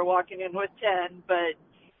when we're walking in with 10. But,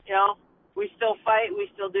 we still fight.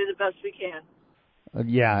 We still do the best we can.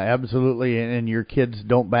 Yeah, absolutely, and your kids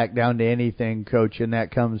don't back down to anything, Coach, and that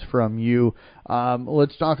comes from you.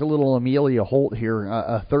 Let's talk a little Amelia Holt here,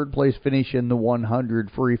 a third-place finish in the 100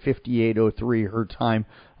 for a 58.03 her time.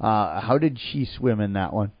 How did she swim in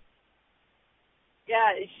that one?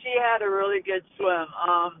 Yeah, she had a really good swim.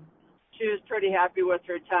 She was pretty happy with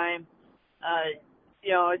her time.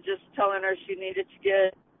 Just telling her she needed to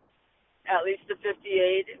get at least a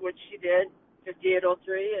 58, which she did. 58.03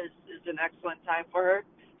 is an excellent time for her.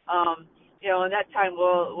 And that time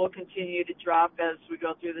will continue to drop as we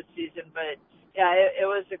go through the season. But, yeah, it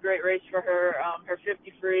was a great race for her. Her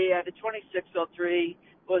 50 free at a 26.03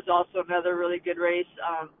 was also another really good race.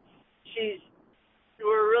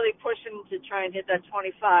 We're really pushing to try and hit that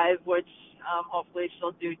 25, which hopefully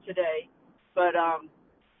she'll do today. But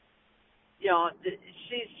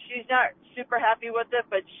she's not super happy with it,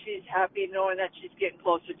 but she's happy knowing that she's getting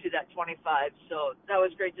closer to that 25. So that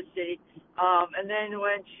was great to see. And then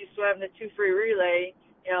when she swam the 2 free relay,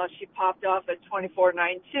 she popped off at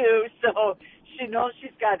 24.92. So she knows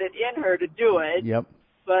she's got it in her to do it. Yep.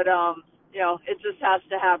 But it just has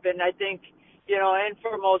to happen. I think, and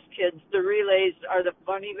for most kids, the relays are the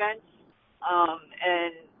fun events,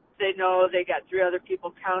 and they know they got 3 other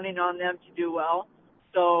people counting on them to do well.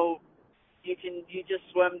 So you just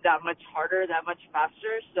swim that much harder, that much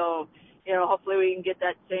faster. So, hopefully we can get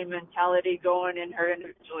that same mentality going in her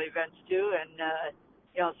individual events too, and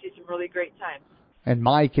see some really great times. And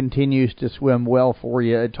Mai continues to swim well for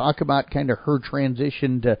you. Talk about kind of her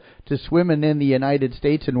transition to swimming in the United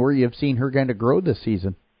States and where you've seen her kind of grow this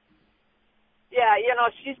season. Yeah,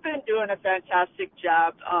 she's been doing a fantastic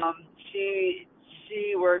job.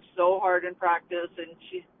 She works so hard in practice, and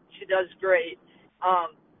she does great.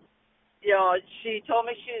 She told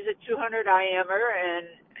me she's a 200 IMer, and,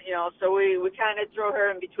 so we kind of throw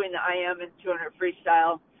her in between the IM and 200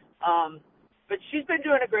 freestyle. But she's been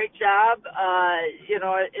doing a great job.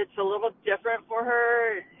 It's a little different for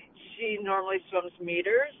her. She normally swims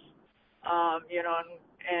meters, and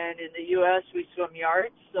in the U.S. we swim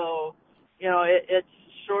yards. So, it's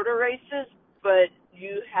shorter races, but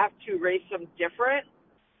you have to race them different.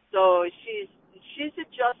 So she's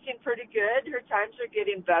adjusting pretty good. Her times are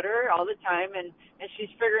getting better all the time, and she's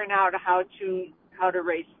figuring out how to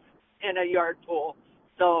race in a yard pool.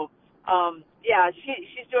 So,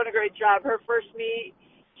 she's doing a great job. Her first meet,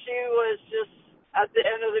 she was just, at the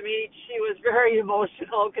end of the meet, she was very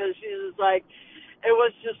emotional because she was like, it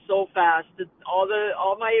was just so fast.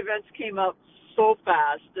 All my events came up so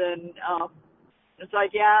fast, and it's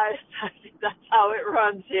like, yeah, I think that's how it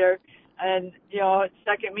runs here. And,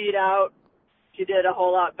 second meet out, she did a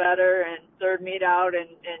whole lot better, and third meet out, and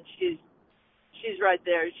she's right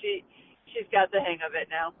there. She's got the hang of it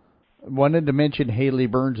now. Wanted to mention Haley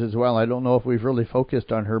Burns as well. I don't know if we've really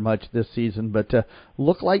focused on her much this season, but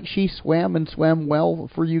looked like she swam well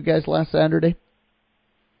for you guys last Saturday.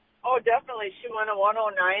 Oh, definitely. She went a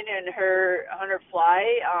 109 in her 100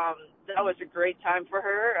 fly. That was a great time for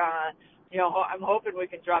her. I'm hoping we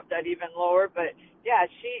can drop that even lower, but yeah,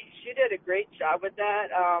 she did a great job with that.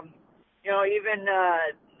 Even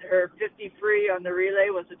her 50 free on the relay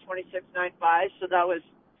was a 26.95, so that was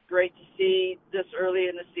great to see this early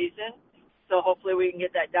in the season. So hopefully we can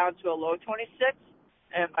get that down to a low 26,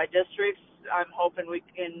 and by districts, I'm hoping we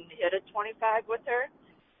can hit a 25 with her.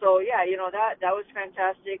 So yeah, that was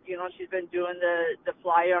fantastic. She's been doing the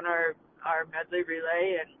fly on our medley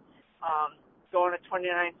relay and going a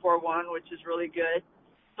 29.41, which is really good.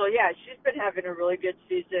 So yeah, she's been having a really good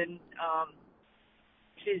season.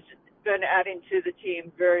 She's been adding to the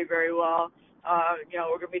team very, very well.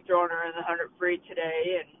 We're going to be throwing her in the 100 free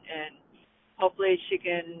today, and hopefully she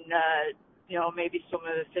can, maybe swim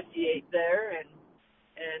in the 58 there, and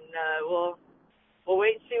we'll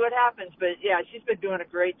wait and see what happens. But yeah, she's been doing a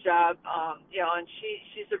great job, and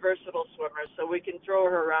she's a versatile swimmer, so we can throw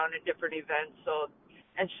her around in different events,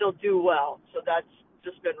 and she'll do well. So that's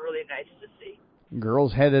just been really nice to see.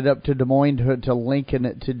 Girls headed up to Des Moines to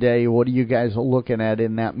Lincoln today. What are you guys looking at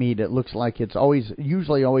in that meet? It looks like it's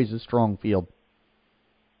usually always a strong field.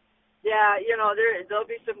 Yeah, there'll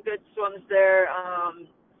be some good swims there.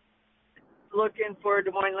 Looking for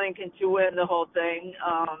Des Moines Lincoln to win the whole thing.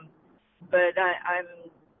 But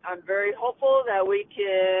I'm very hopeful that we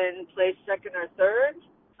can place second or third.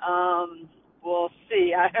 We'll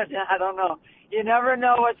see. I don't know. You never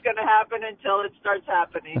know what's going to happen until it starts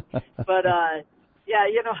happening. But yeah,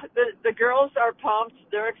 the girls are pumped.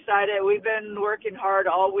 They're excited. We've been working hard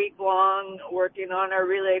all week long, working on our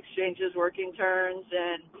relay exchanges, working turns,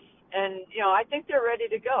 and I think they're ready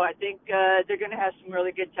to go. I think they're going to have some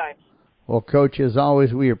really good times. Well, Coach, as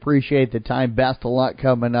always, we appreciate the time. Best of luck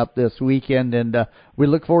coming up this weekend, and we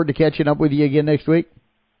look forward to catching up with you again next week.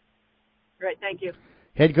 Great, thank you.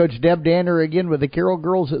 Head coach Deb Danner again with the Carroll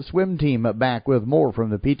Girls Swim Team, back with more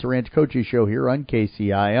from the Pizza Ranch Coaches Show here on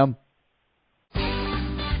KCIM.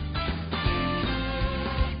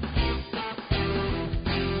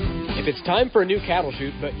 If it's time for a new cattle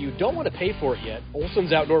chute, but you don't want to pay for it yet,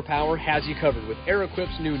 Olson's Outdoor Power has you covered with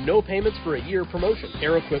Aeroquip's new no payments for a year promotion.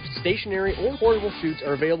 Aeroquip's stationary or portable chutes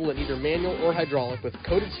are available in either manual or hydraulic with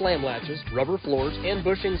coated slam latches, rubber floors, and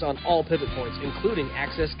bushings on all pivot points, including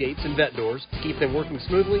access gates and vet doors to keep them working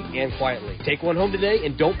smoothly and quietly. Take one home today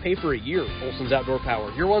and don't pay for a year. Olson's Outdoor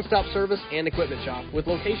Power, your one-stop service and equipment shop with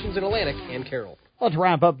locations in Atlantic and Carroll. Let's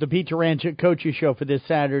wrap up the Pizza Ranch Coaches Show for this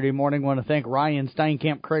Saturday morning. I want to thank Ryan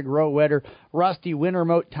Steinkamp, Craig Rowetter, Rusty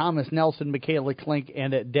Wintermote, Thomas Nelson, Michaela Klink,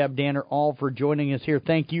 and Deb Danner, all for joining us here.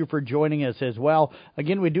 Thank you for joining us as well.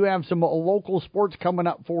 Again, we do have some local sports coming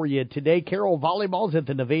up for you today. Carroll Volleyball's at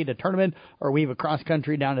the Nevada Tournament, or we have a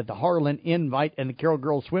cross-country down at the Harlan Invite, and the Carroll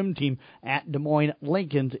Girls Swim Team at Des Moines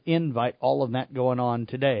Lincoln's Invite. All of that going on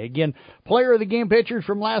today. Again, player of the game pictures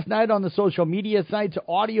from last night on the social media sites,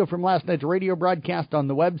 audio from last night's radio broadcast on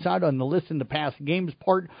the website, on the Listen to Past Games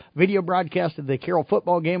part, video broadcast of the Carroll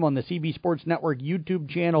football game on the CB Sports Network YouTube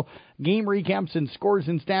channel. Game recaps and scores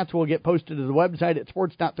and stats will get posted to the website at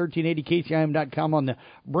sports.1380kcim.com on the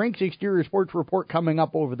Brinks Exterior Sports Report coming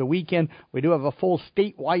up over the weekend. We do have a full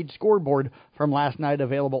statewide scoreboard from last night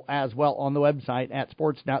available as well on the website at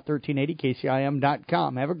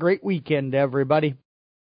sports.1380kcim.com. Have a great weekend, everybody.